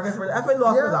understand Marcus. If I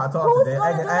lost my laptop Who's today,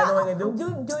 gonna do I know what I that? can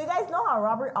do. Do you guys know how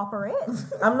robbery operates?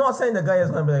 I'm not saying the guy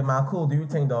is gonna be like, man, cool. Do you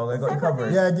think, dog? I got you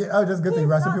covered. Yeah, I'll just get the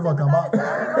rest of people come back.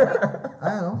 I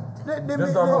don't know.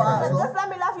 Just don't go for it. Just let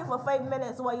me love you for 5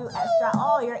 minutes while you extract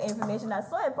all your information that's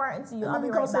so important to you. I'll be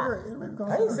right back.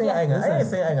 I ain't saying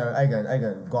I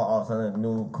can go off on a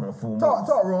new kung fu. Talk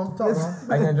wrong.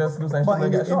 I can just do something. But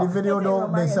in the video though,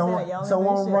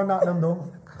 someone run at them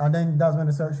though. And then that's when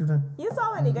they start shooting. You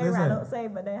saw when the guy ran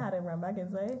outside, but they had to run back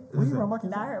inside. Will you run back That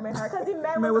inside? hurt my heart because the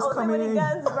man was outside with the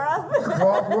guns,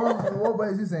 bro. What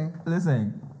is he saying?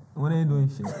 Listen, when they doing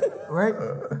shit, right?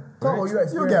 Talk about your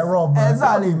experience. You get robbed, man.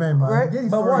 Exactly, man. right?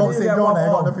 But what do you get robbed I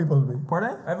got the of? people to be.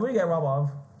 Pardon? If we get robbed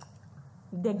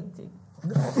of, Dignity.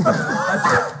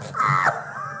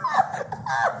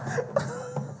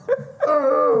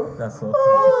 that's so.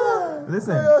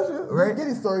 Listen, Right? Get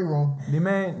his story wrong. the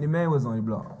man was on the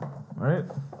block, right?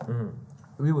 Mm-hmm.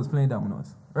 We was playing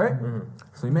dominoes, right?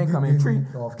 So the man come in, three,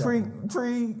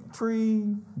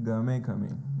 gunmen come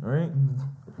in, right?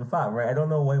 The fact, right? I don't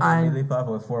know what we really thought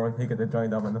it was for when he could have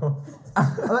joined domino. I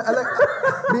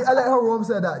like how Rome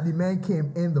said that the man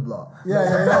came in the block. Yeah.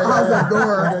 Out the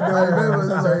door. And the man was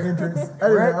like, entrance.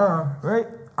 Right?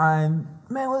 And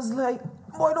man was like,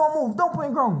 boy, don't move, don't put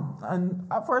in ground. And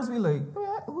at first we like,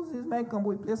 who's this man come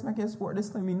with place make his sport this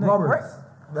time? Roberts.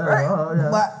 Right?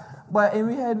 Yeah. But in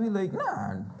we head we like,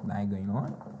 nah, that ain't going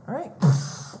on. Right?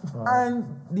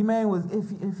 And the man was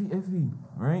iffy,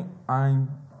 right? And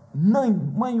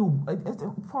it's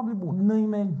probably about 9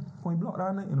 men point block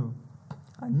that night, you know.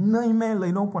 And 9 men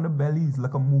lay down on the bellies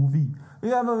like a movie.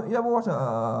 You ever watch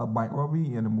a bank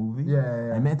robbery in a movie?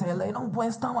 Yeah. And man tell you lay down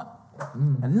on stomach.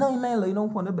 And 9 men lay down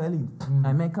on the belly.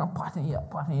 And man come potting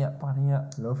up.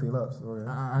 No feel ups.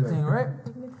 And thing, right?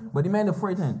 But the man the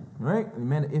frightened, right? The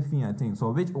man the iffy and thing. So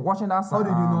watching that How did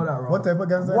you know that, Rob? What type of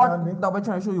guns are that we're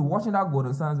trying to show you, watching that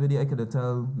Golden Sands video, I could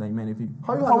tell like man iffy.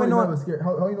 How you know the man was scared?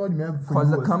 How you know the man? Because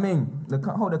they come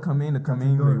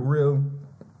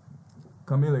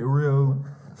in like real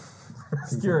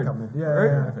scared.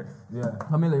 Yeah.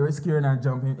 Come in like real scared and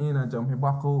jumping in and jumping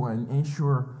back out and ain't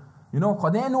sure. You know,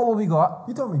 because they ain't know what we got.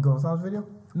 You told me Golden Sands video?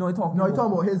 No, he talking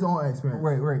about his own experience.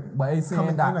 Right. But he's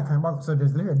saying that. So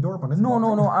there's literally a door on this. No.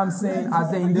 I'm saying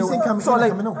as in You say come in,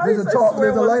 coming out.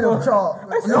 There's a line of chalk.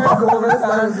 No.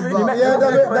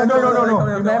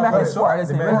 Remember his story.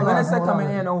 When I said coming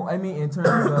in, I mean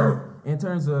in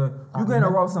terms of you going to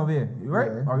rob somewhere,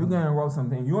 right? Yeah. Or you going to rob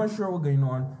something. You ain't sure what's going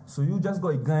on, so you just got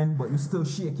a gun, but you still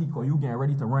shaky because you getting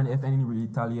ready to run if any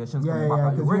retaliations come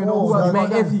back at you. Right? So the man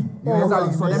iffy.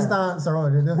 Exactly. So the stance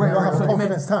around it. Right. So the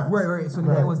man stance. Right. So the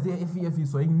man was there iffy.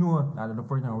 So he knew that the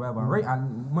first time whatever. Right.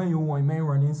 And when you want man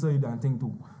run inside and thing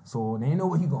too. So they know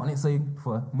what he gone inside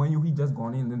for. When he just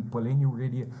gone in and pulling he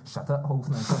ready shut up house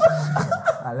and stuff.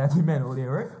 I left the man over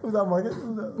there, right? Who's that, Marcus?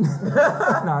 No,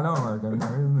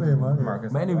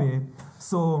 Marcus. But anyway,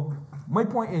 so my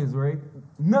point is, right?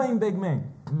 9 big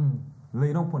men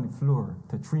laid up on the floor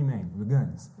to 3 men with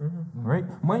guns, right?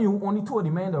 When you only 2 of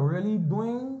the men that really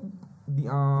doing the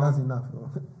That's enough.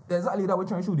 exactly that we're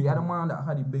trying to shoot. The other man that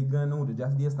had the big gun now, to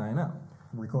just there standing up,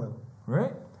 Recoil.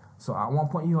 right? So at one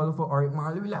point he holler for, alright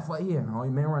man, let me left right here. And all the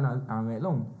men run and went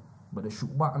long, but they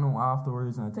shoot back now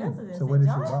afterwards and thing. So where did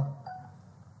you shoot back?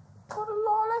 For the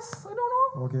lawless, I don't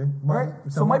know. Okay. Right.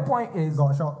 So my point is,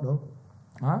 got shot though.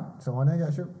 huh? Someone there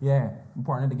got shot. Yeah,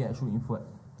 important to get shooting foot.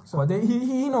 But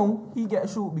he know he get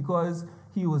shoot because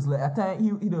he was like, I think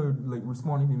he either like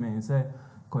responded to me and said,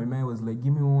 cause man was like,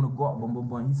 give me one to go up,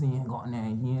 but he said he ain't got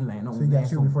nothing, he ain't like no. So he got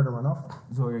shoot before they run off.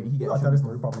 So he get I'll shoot. tell the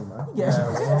story properly, man. You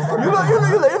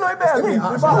know it better than me. I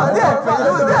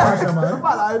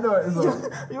know it.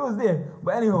 He was there.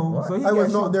 But anyhow, so he I was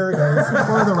get not shoot. there, guys.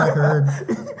 For the record,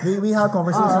 we had a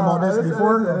conversation about this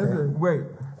before. Okay. Right.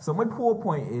 So my poor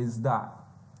point is that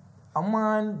a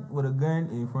man with a gun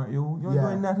in front of you, you're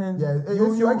doing nothing. Yeah,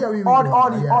 you I get what you mean. all the All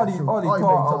talk the about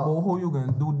how you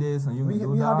gonna do this and you We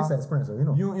gonna do had that. this experience, so you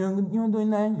know. You ain't doing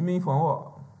nothing. You mean for what?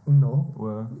 No.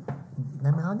 Well,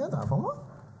 Let me have that for what?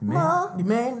 the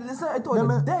man. Listen, I told The you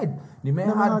man- dead. The man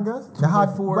They had had guns. They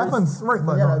had weapons, right?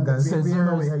 But Yeah, not guns. we don't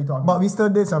know how you talking. But we still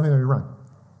did something. We ran.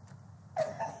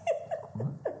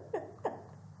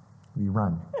 We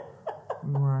ran.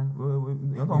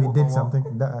 We did something.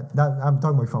 That I'm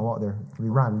talking about from what there. We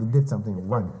ran. We did something.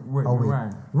 Run. Right, Oh, we wait.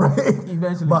 ran. Right.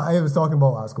 Eventually. But I was talking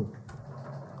about at school.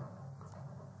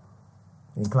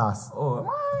 In class. Oh,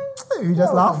 You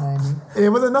just laugh. It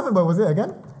wasn't nothing, but was it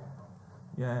again?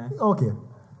 yeah. Okay.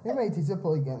 He may teach a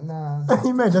again. Nah.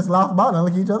 You may just laugh about and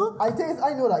look at each other. I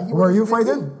know that he Were you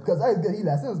fighting? Because I get he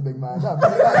lessons, big man. That he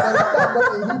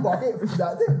pocket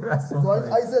that thing. So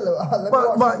I said, let me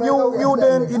watch But this you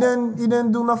man.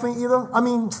 didn't do nothing either. I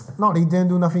mean, not he didn't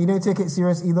do nothing. He didn't take it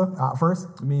serious either at first.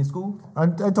 You mean school?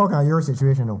 I'm talking about your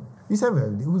situation though. You said,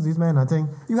 who's this man? I think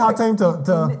you have time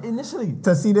initially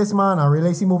to see this man and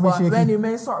really see movie but shaky. when the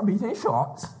man start beating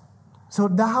shots. So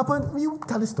that happened. You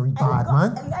tell the story And bad,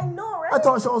 man. I know, right? I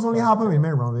thought shots only happen when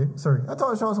men wrong way. Sorry, I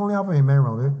thought shots only happen when men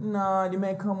wrong way. Nah, the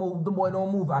man come out, the boy don't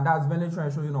move, and that's when they try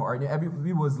to show, you know, right?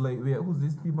 We was like, wait, who's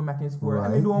these people making sport? Right.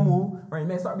 And they don't move, right? The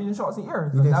man start beating shots in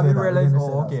ear. You So didn't that say we that. realize, You didn't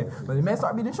say oh, that. okay. But the man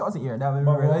start beating shots in ear. That we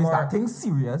But realize one that more- thing's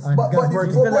serious. And But guess but where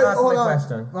You didn't ask hold my on.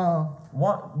 question.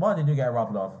 What did you get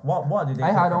robbed of? What did they I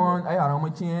take had from on my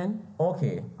chain,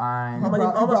 Okay. and How many-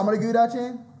 I'm gonna give you that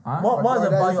chain. huh? What is the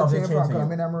Or that value of the this chain from to you?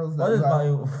 Columbia Emeralds that What is you have.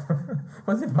 value?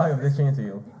 What's the value of this chain to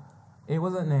you? It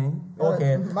wasn't name.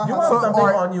 Okay. My You house- have something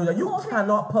or- on you that you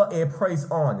cannot put a price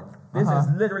on. This is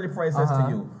literally priceless to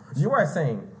you. You are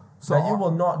saying that you will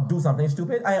not do something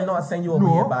stupid. I am not saying you will be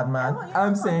No. a bad man.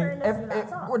 I'm saying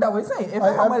what that was saying. If I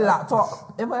have my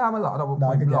laptop, with That I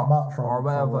my could get block back from- or from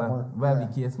whatever, work. whatever Yeah.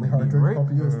 the case The may hard be, drive right?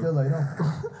 copy. You still like,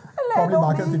 Probably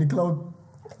back up to the cloud.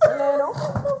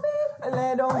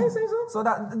 So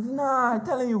that nah, I'm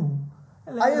telling you.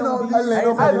 I you know, I laying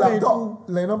up I on the went laptop.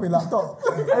 Laying up in laptop.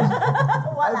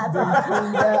 What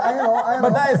laptop? yeah, I know.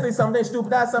 But that is like something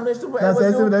stupid. That's something stupid. That's I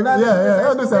would something do. that- yeah,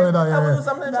 I'll do something like that, I would yeah. do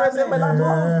something trying to save my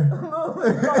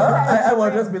laptop. I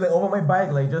would just be like over my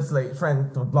bike, like just like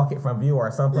trying to block it from view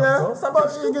or something. Yeah, So something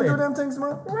but you stupid. can do them things,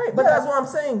 man. Right, but that's what I'm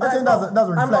saying. I think that's I'm not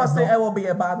reflex, saying though. I will be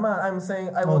a bad man. I'm saying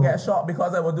I will get shot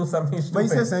because I will do something stupid. But you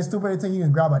say saying stupid thing you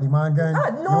can grab at the man gun. Ah,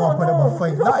 you want to put up a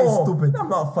fight. That is stupid. I'm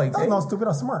not fighting. That's not stupid.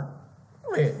 That's smart.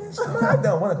 Wait, I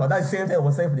don't want to call that same thing I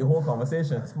was saying for the whole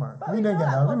conversation. Smart. But We we didn't know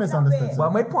get that that. We fucking misunderstood. bit.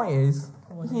 But my point is,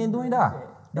 he ain't doing that.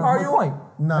 That's Are my you? point.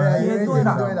 Nah, Yeah, He you ain't ain't doing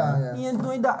that. doing that, yeah. He ain't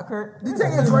doing that, Kirk. The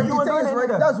thing is, right? You The ain't thing doing is, right?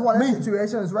 that. That's one of Me. the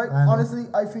situations, right? I know. Honestly,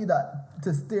 I feel that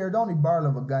to stare down the barrel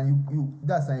of a gun, you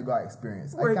that's something you got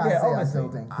experience. Right, I can't yeah, say I obviously.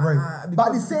 still think. Right. But at the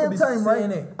Because you same could be time, right?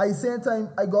 saying it. At the same time,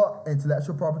 I got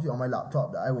intellectual property on my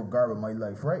laptop that I will guard with my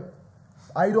life, right?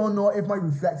 I don't know if my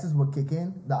reflexes would kick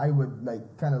in, that I would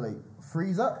like kind of like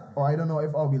freeze up, or I don't know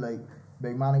if I'll be like,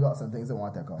 big man, I got some things I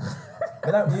want to take off.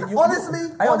 But Honestly,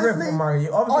 I agree honestly, with Mario.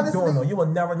 You obviously don't honestly, know. You will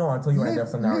never know until you're in that Me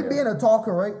scenario. being a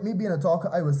talker, right? Me being a talker,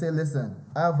 I would say, listen,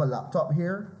 I have a laptop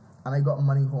here, and I got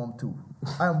money home too.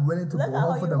 I'm willing to Look go at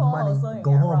how home for you the call money. so you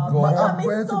Go get home. robbed. Go home. I'm That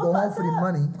willing makes to so go home fucked for the up.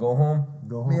 money. Go home.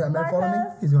 Go Me, home. man, follow me?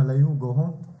 Marcus, He's gonna let you go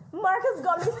home. Marcus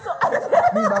got me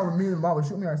so. Me and Bob would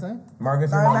shoot me, are you saying?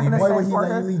 Marcus, Nah, you're I'm not leaving. Why gonna would he let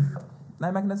you Marcus. leave?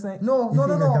 Like making the same. No. You feel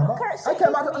like come back? Kurt, I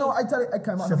came back. shake No, me. I tell you, I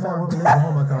came back Shafat tomorrow. won't leave go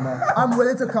home and come back. I'm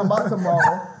willing to come back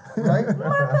tomorrow, right?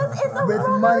 Marcus, it's a With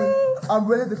robbery. money, I'm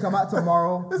willing to come out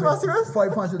tomorrow. This man serious?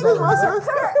 $500. This man serious?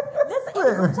 Kurt, this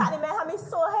is Charlie man had me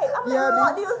so hate. I'm like,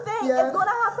 what do you think is gonna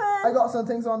happen? I got some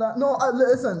things on that. No,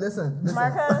 listen.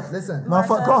 Marcus, Listen. My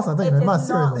foot cross, I think. it Man, is not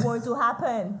seriously. going to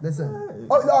happen. Listen.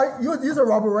 Oh, all right, you're a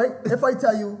robber, right? If I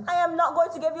tell you, I am not going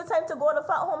to give you time to go to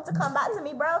fat home to come back to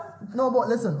me, bro. no, but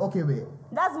listen. Okay, wait.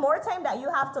 That's more time that you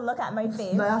have to look at my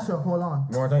face. Nyasha, hold on.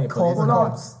 More than you Call police for Hold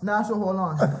on. cops. Nyasha, hold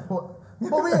on.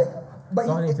 But wait. But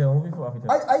Go ahead and tell me before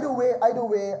I either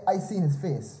way, I see his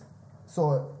face.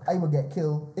 So I will get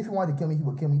killed. If he wanted to kill me, he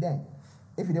would kill me then.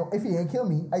 If he ain't kill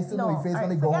me, I still know his face when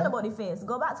they go forget home. about the face.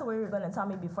 Go back to where you were going to tell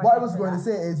me before. What I you was get going to that.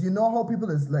 say is, you know how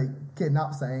people is like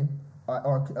kidnap something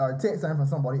or take something from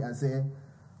somebody and say,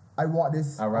 I want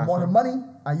this, I want the money,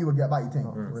 and you will get back your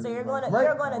thing. So you're going to Right.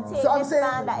 you're going to take So I'm this saying-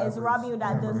 man that is robbing you,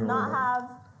 that does not have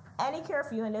any care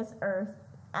for you in this earth,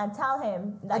 and tell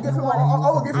him that I you give him want I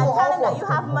will give him and an tell him that offer. you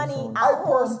have money at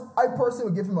home. I personally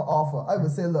would give him an offer. I would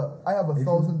say, look, I have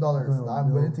 $1,000 that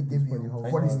I'm willing to give you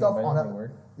for the stuff on that.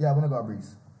 Yeah, I'm gonna go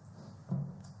breeze.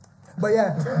 But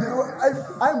yeah,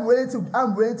 I'm willing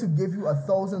to give you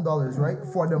 $1,000, right,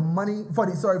 for the money, for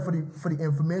the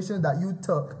information that you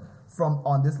took from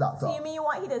on this So laptop. you mean you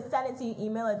want he to send it to your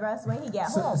email address when he get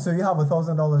home? So you have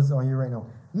 $1,000 on you right now.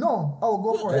 No, I will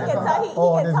go He for can it. tell he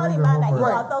Oh, can then tell we the go man that for he it.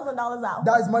 got $1,000 out.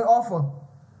 That is my offer.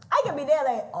 I can be there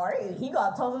like, all right, he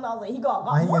got $1,000. He got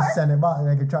And he more. can send it back.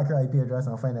 I can track your IP address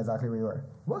and find exactly where you are.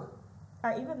 What?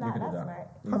 Or even that, can do that's that. smart.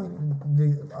 But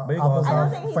you But you also- I don't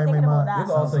think he's thinking about that. You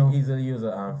can also easily use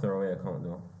a throwaway account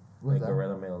though. What's Like that?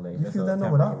 Gorilla Mail. Like, You just feel a that? Know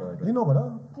temporary about email that? address. You know about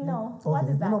that? No, Okay, what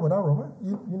is that? You know about that, Robert?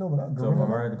 You know about that? So Gorilla?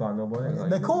 Mario got no boy.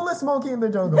 The coolest monkey in the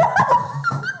jungle.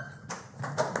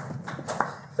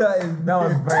 That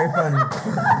was very funny.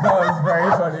 That was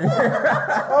very funny.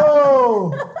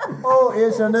 Oh,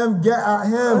 H&M, get at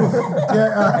him. Get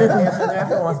at him. If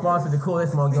you want to sponsor the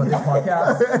coolest monkey on this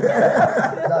podcast,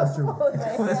 That's true.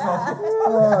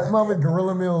 Man with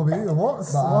Gorilla Mail, baby. What?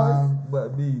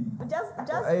 But B, Just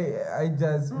I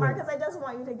just Marcus, I just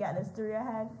want you to get this through your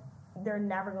head. they're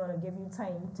never going to give you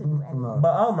time to do anything. No.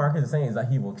 But all Marcus is saying is that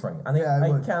he will try. And Yeah, I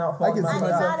would. cannot I fault can him see for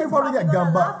myself. that. He probably get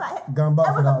gun butt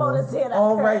I for was that about one. to say that.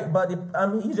 All right, but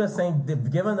he's just saying,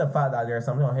 given the fact that there's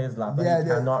something on his lap that he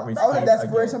cannot reach. Out of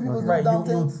desperation, people do Right, dumb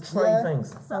you things. try Yeah.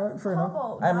 things. So Alright, fair how enough.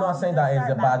 about I'm now not you saying just that is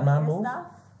start a bad backing man your move. stuff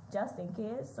just in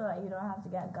case, so that you don't have to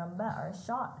get gun butt or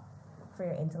shot for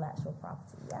your intellectual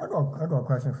property. Yeah. I got a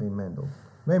question for you, men, though.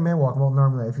 When men walk about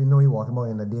normally, if you know you walking about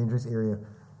in a dangerous area,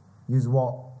 you just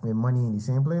walk with money in the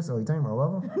same place all the time or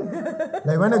whatever.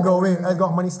 Like when I go away, I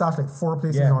got money stashed like 4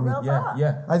 places on me. Real Yeah, talk.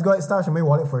 yeah. I just got it stashed in my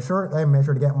wallet for sure. I make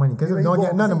sure to get money. Because if I don't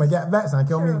get none of them, I get vexed and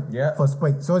kill me Yeah. for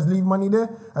spite. So I just leave money there.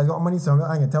 I got money, so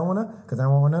I can tell one because I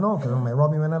want one to know. Because I might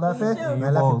rob me when I left You it. should. I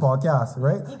left the podcast,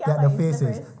 right? You got Get the my faces.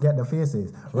 slippers. Get the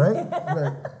faces, right?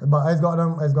 Right. But I just got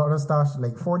them stashed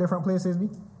like 4 different places, B.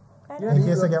 Yeah. In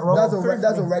case I get robbed.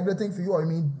 That's a regular thing for you, or you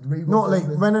mean where you go No, to like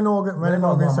certain when I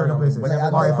know certain places. Whenever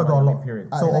Like, Or if I got money, locked. period.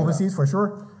 So like overseas for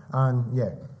sure. And yeah.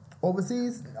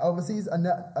 Overseas, and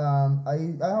I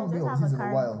haven't been just have overseas a in a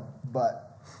card. while,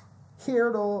 but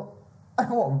here though, I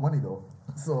don't want money though.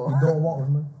 So You don't walk with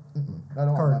me. I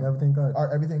don't Card, want everything card.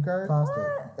 everything card, Plastic.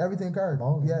 everything card.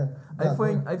 Ballin'. Yeah, I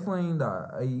find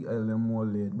that I a little more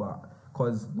laid back.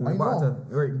 Cause I going back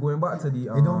know. to the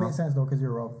It don't make sense though, because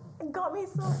you're robbed. It got me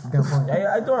so. Good point.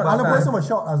 I don't And the person understand. was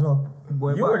shot as well.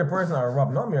 going You back, were the person that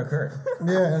robbed, not me or Kirk.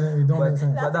 Yeah, and it don't make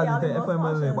sense. but That's that's the thing. the If I'm a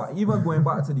most laid back, even going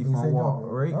back to the You fun say walk,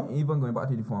 job, right? huh? Even going back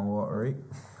to the fun walk, right?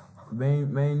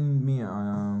 When me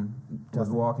and was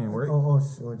walking, right? Oh.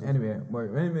 Anyway, but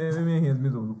when me and his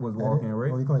middle was walking,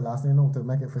 right? Oh, you call it last name no to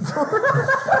make it for sure.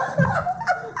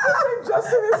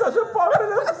 Justin is such a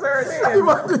popular surname.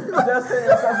 Justin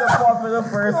is such a popular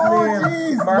first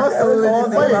name. jeez. Marcus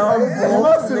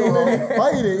Must have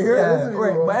fight it here. Yeah,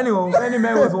 right. But anyway, when the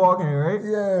man was walking, right?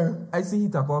 Yeah. I see he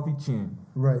took off his chain.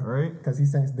 Right. Right? Because he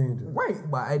sense danger. Right,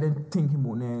 but I didn't think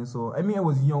about then. So I mean, I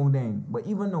was young then. But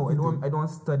even though I don't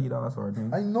study that sort of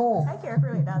thing. I know. I care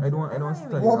for like that. I don't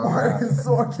study Walmart is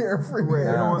so carefree. Right,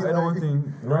 I don't Like,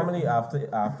 think. Normally after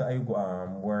I go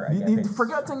where I get The paid.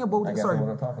 forget thing about I it. guess Sorry, I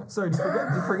wasn't talking.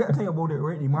 the forget thing about it.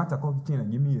 Right, the man took off his chain and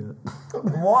give me a.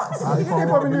 What? He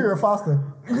probably knew you were faster.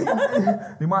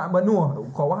 The man, but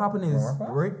no, cause what happened is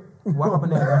right. What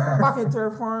happened is back in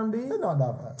Terra Farm, B. It's not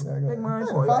that bad. Yeah, Big go. man.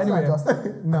 fast man, Anyway,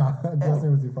 Justin. Nah,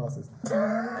 Justin was the fastest.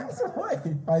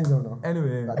 I don't know.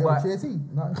 anyway, Like, but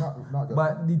JT, not Justin.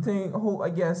 But the thing, I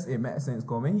guess it makes sense.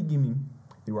 Cause when he give me,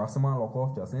 the Rastaman lock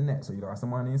off just in that, so you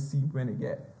Rastaman didn't see when it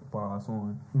get pass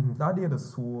on. That day the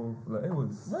soul, like it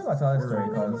was. I'm gonna tell you a story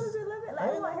Like, what because is your limit? Like,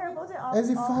 I want to hear about it all. Is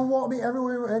he fun walk be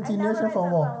everywhere? And I T never Nation heard fun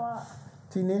that walk. walk.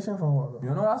 T Nation fun walk. You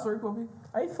know that story, Puppy?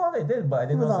 I thought I did, but I He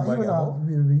didn't was know out. He somebody was got out.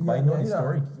 home. But I know the Yeah.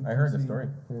 story. I heard the story.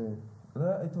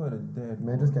 I told her dead.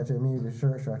 Man just catching me with the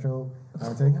shirt stretch out.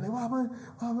 I'm taking like, what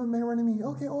happened, man running me?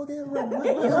 Okay, run. You know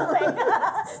what I'm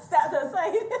saying? Step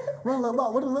aside. Run like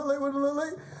what it look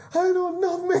like? I don't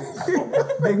know, man.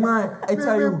 Big man, I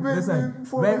tell you, listen,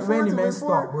 Before when the man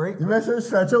stop, right? You make sure to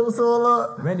stretch out so a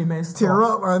lot. When the man Tear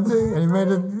stop, up and thing. And he made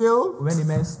it, yo. when the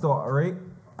man stop, right?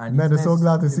 And Man these is so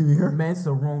glad to see me here. Men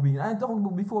surround me. I talking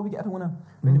about before we get to one.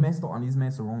 When the men stop and these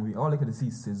men surround me, all I could see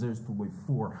scissors,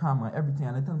 2x4, hammer, everything.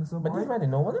 And I tell myself, But this man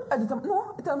didn't know what it. I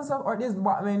tell myself, alright, this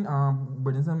Batman,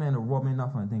 but some men are robbing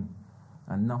enough and thing.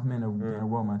 Enough men are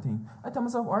rob my thing. I tell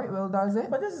myself, alright, well that's it.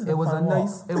 But this is it was a fun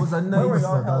nice, it was a Where were nice.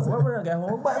 y'all held? Where were y'all get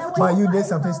home? But you did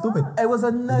something stupid. It was a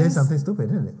You did nice. something stupid,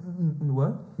 didn't it?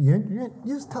 What? You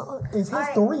just tell it's his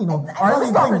Alright, story, you know. it's- Alright, let me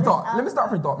start Thing. from thought. Let me start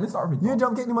from thought. You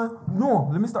jump kick the man. No,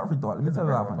 let me start from thought. Let me tell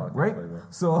you what happened. Right?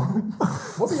 So,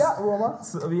 What we at, Roma?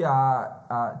 so we are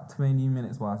at 20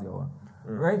 minutes past the hour.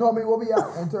 Right? No, I mean, what we at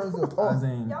in terms of? As Oh,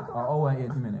 in, Y'all come on. hour and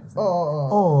 80 minutes.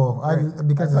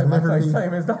 Because I it's thought literally my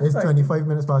time is not it's like- 25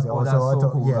 minutes past the Oh, hour. that's So I so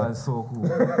thought, cool. yeah. That's so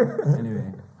cool.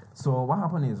 Anyway, so what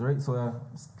happened is, right? So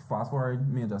fast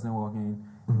forward, me and Justin walking,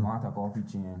 man take off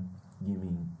his chain, give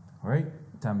me, right?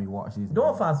 Tell me what she's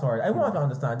Don't fast forward. I want to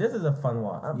understand. This is a fun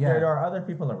one. Yeah. There are other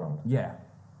people around. Yeah,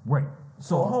 right.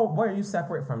 So why are you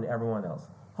separate from everyone else?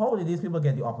 How did these people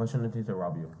get the opportunity to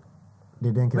rob you? They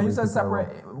didn't When you kill said separate,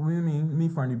 what you mean me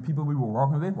from the people we were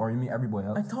walking with, or you mean everybody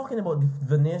else? I'm talking about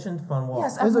the Nation Fun Walk.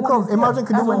 Yes, It's a everyone crowd. is there. Imagine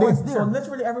could do one Everyone's day. So there.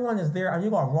 literally everyone is there and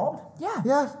you got robbed? Yeah.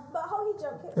 Yeah. But how he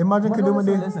jumped kick? Imagine But could no, do one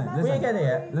day. listen, We ain't get there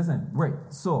yet. Listen, right.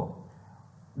 So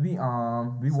we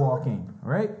walking,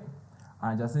 right?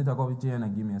 And Justin took off his chain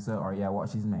and give me a set, or yeah, what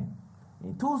she's made.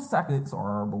 In 2 seconds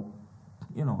or about,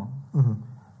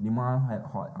 the man had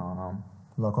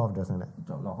Lock off just in that.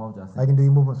 lock off Justin. I can do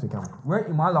your movements with camera. Right,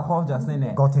 the man lock off Justin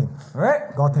there. Got him.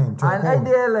 Right? Got him. And I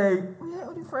did like, yeah,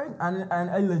 what the friend? And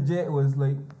I legit was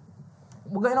like,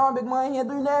 We're going on, big man here,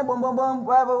 doing that, boom, boom, boom,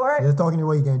 whatever, right? Just talking your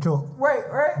way, you getting choked. Right.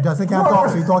 Justin can't talk,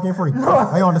 so you talking free.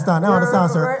 I understand,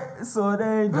 sir. Right. So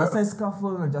then Justin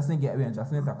scuffle and Justin get away and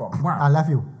Justin take off. I left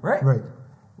you. Right.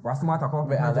 Rastaman took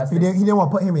off. He didn't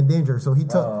want to put him in danger, so he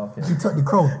took the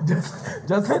crow.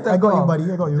 Justin I got you,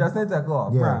 buddy. I got you. Justin took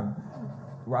off. Yeah.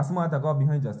 Rastaman took off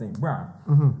behind Justin.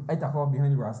 I took off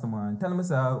behind Rastaman. Tell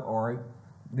myself, all right.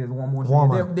 There's one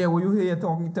motion. There where you hear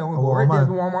talking, telling me, right? There's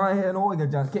one man here, no, I can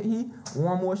just get he.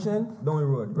 One motion, down the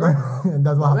road, right?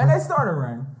 That's what when happened. I started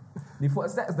running, the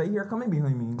footsteps they hear coming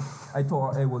behind me, I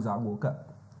thought it was a woke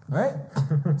up, right?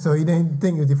 So you didn't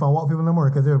think it was fun walk people no more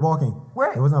because they were walking.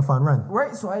 Right. It wasn't a fun run.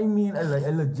 Right. So I mean, I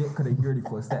legit could hear the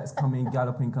footsteps coming,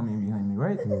 galloping, coming behind me,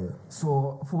 right? Yeah.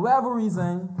 So for whatever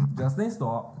reason, Justin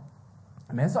stopped.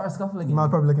 Man started scuffling again. Man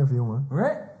probably looking for you, man.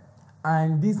 Right?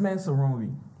 And these men surround me.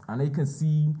 And they can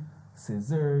see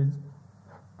scissors,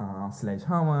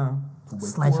 sledgehammer.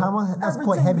 Sledgehammer? That's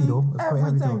quite heavy, though. That's quite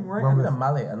heavy, though. Right? I mean a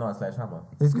mallet, I know a sledgehammer.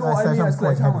 It's No, I mean a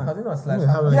quite heavy. How do you know a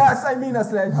sledgehammer? Yes, I mean a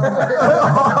sledgehammer.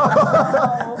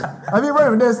 I mean, right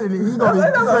with this, he gonna be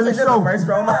fairly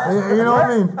strong. You know what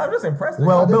I mean? I'm just impressed.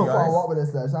 Well built. What with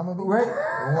this slash? I'm gonna be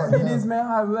Right? See, these men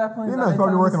have weapons. You man's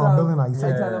probably working on building like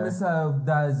I tell myself,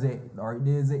 that's it. Alright,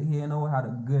 there's it here. I had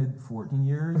a good 14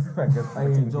 years. I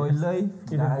enjoy life.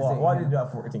 Why did you do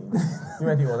at 14? You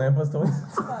went to Olympus toys?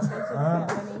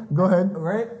 Go ahead.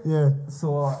 Right? Yeah.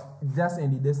 So, just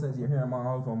in the distance, you hear my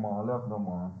house from my left, come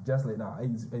on. Just like that.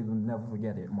 I will never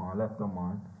forget it. My left, come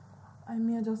on. I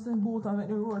mean, just in both of it,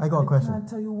 the road. I got a question. I can't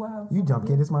tell you what. You jump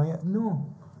kick this man yet?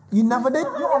 No. You never did?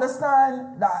 You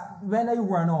understand that when I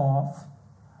run off,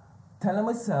 telling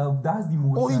myself that's the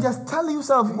motion. Oh, you just tell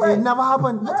yourself Right. it never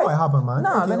happened? That's Right. what happened, man.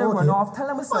 Nah, Okay, when I okay. run off,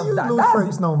 telling myself Man, you that lose that's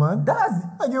stripes now, man. That's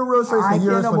I get real stripes for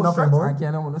years for nothing, boy. I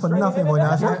can't For nothing, boy.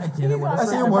 Now, I can't I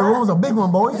see you, boy. Room's a big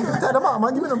one, boy. You should take them out,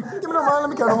 man. Give me them, man. Let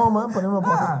me carry them home, man. Put them in my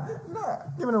pocket. Nah.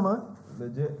 Give me them, man.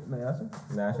 Legit.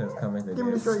 Nasha's coming. Give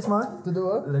me the stripes, man. to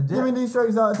do it. Give me Legit. these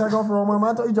stripes out. Take off for Roman,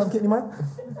 man. I thought you jump kick me, man.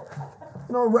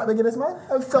 You know, rap to get this, man.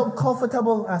 I felt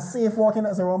comfortable and safe walking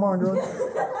as a Roman, dude.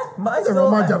 As a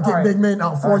Roman jump kick big man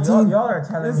out 14. Y'all are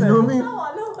telling me. You know what I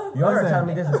mean? Y'all are telling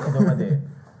me this is Kadoma Day.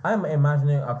 I'm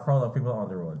imagining a crowd of people on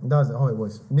the road. That's how it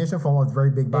was. Nation Farm was very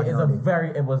big back in our day.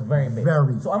 It was very big.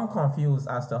 Very. So I'm confused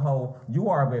as to how you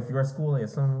are with your school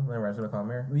is some regular come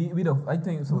here. We don't. I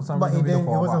think so. Some But reason it, we didn't,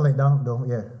 don't it fall wasn't back. like that, though,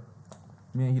 yeah.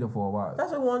 Me and he don't fall back.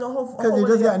 That's what we want to know. Because you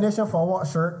just get a Nation Farm Walk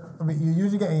shirt. I mean, you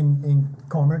usually get in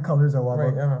common colors or whatever.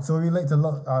 Right, uh-huh. So we like to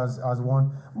look as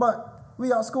one. But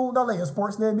we at school, that like a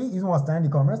sports day be. You want to stand in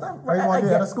the corner. Right, you want to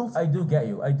do it at school. I do get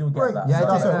you. I do get Right. that. Yeah, So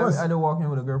I that's think what it was. I don't walk in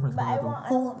with a girlfriend. But I too. want.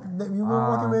 Who that you were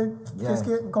working with? yeah. Kiss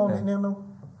Kit, call me Yeah. name though.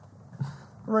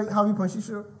 Right, how you punch your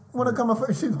shirt? Wanna come up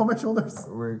she's on my shoulders.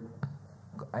 Right.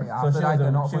 So After she that, I was,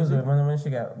 cannot she was punch it. when she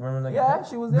got remember Yeah,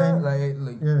 she was there. Then-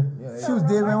 Like Yeah. She was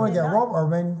dead when we get robbed or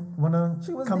when wanna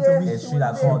She was come there. to Is reach. she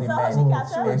that called the So man? she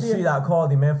catch her? Is she that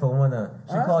called the man for one?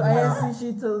 She called the I man. ain't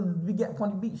see she till we get on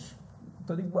the beach.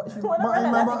 Till the what? She Wanna But I run and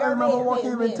remember, let the girl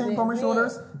walking with tape on my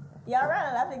shoulders. Y'all run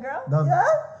and left the girl?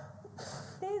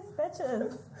 That's These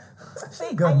bitches.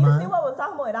 See, Good, and you man. see what we're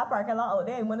talking about in that parking lot out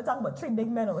there, and when they talk about three big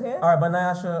men over here. All right, but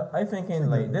Nasha, I thinking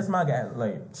like this might get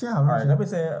like. Yeah, all right, she- let me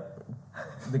say,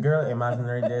 the girl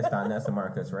imaginary day stand next to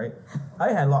Marcus, right? I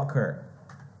had locked her.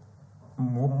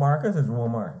 Marcus is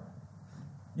Romar.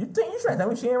 You think you trying to tell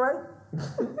me she ain't run? You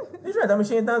trying to tell me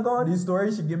she ain't done gone? The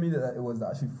story she gave me that it was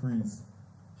that she freeze.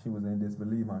 She was in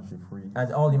disbelief and she freeze.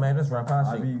 And all the man just run past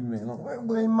I you. mean, man, look.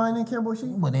 But mine didn't care about she.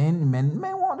 But then men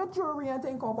want the jury and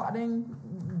think about then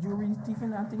jury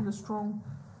Stephen and think the strong.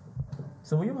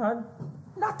 So what you had?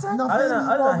 Nothing. Nothing. I didn't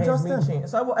Love hate Justin. me chain.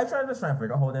 So I tried to try and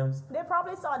figure out how them. They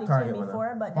probably saw the Target chain one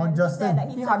before, but On then he Justin. said that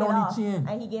he He took had it on the off chain.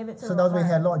 and he gave it to So that was when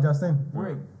he had locked Justin.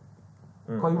 Right.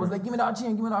 Cause he was like, give me that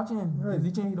chain, give me that chain. It's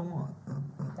the chain he don't want.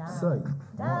 Sick.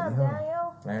 Damn,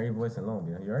 Daniel. I hear your voice alone,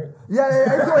 yeah. You alright? Yeah.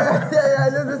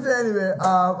 Listen, anyway.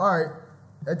 All right.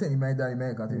 I think you may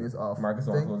continue this off. Marcus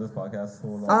wants to close this podcast.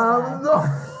 Hold on.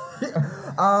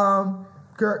 No.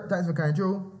 Kirk, thanks for coming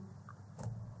through.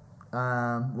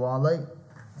 Wall Lake,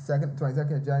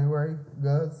 22nd of January.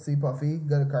 Good. See Puffy.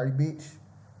 Go to Cardi Beach.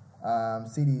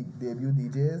 See the debut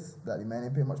DJs that the man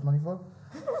didn't pay much money for.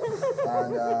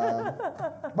 And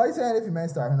but you saying if you man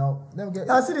starting out, then get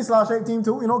I see the slash 8 team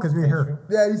too, you know, because we're here.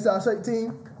 yeah, you saw Shake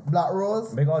Team, Black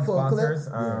Rose, Big all the Full sponsors.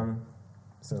 Clip,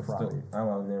 So Friday. I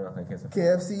want to name it like case of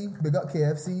KFC, big up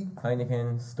KFC,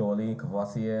 Heineken, Stoli,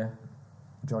 Cavassier.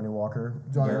 Johnny Walker.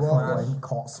 Johnny Yeah, Walker, Flash.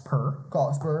 Cotsper.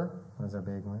 Cotsper, That's a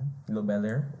big one. Little Bel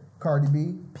Air. Cardi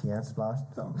B. PN Splash.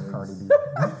 Cardi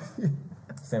B.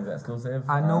 Same as exclusive.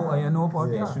 I know Yeah,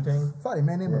 podcast. shooting. Funny,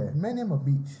 man name a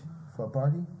beach for a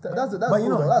party. That's But cool you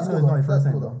know, though. That's you know cool it's not though. the first That's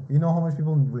time cool though. though. You know how much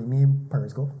people rename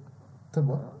Periscope To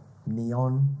what?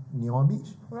 Neon Beach?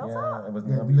 Real Yeah, talk? it was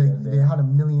Yeah, Neon Beach like, that they day. had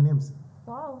 1 million names.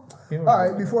 Wow. People All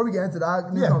right, were- before we get into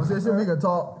that new Yeah. conversation, we can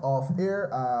talk off air.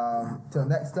 Till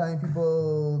next time,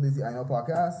 people. This is the INO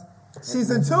Podcast.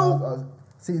 Season 2.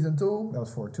 Season 2. That was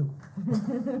 4-2.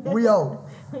 We out.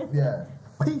 Yeah.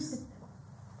 Peace.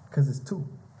 Because it's 2.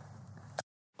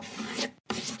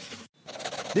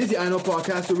 This is the INO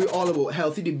Podcast where we're all about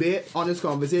healthy debate, honest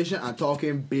conversation, and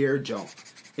talking beer junk.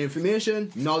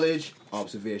 Information, knowledge,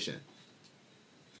 observation.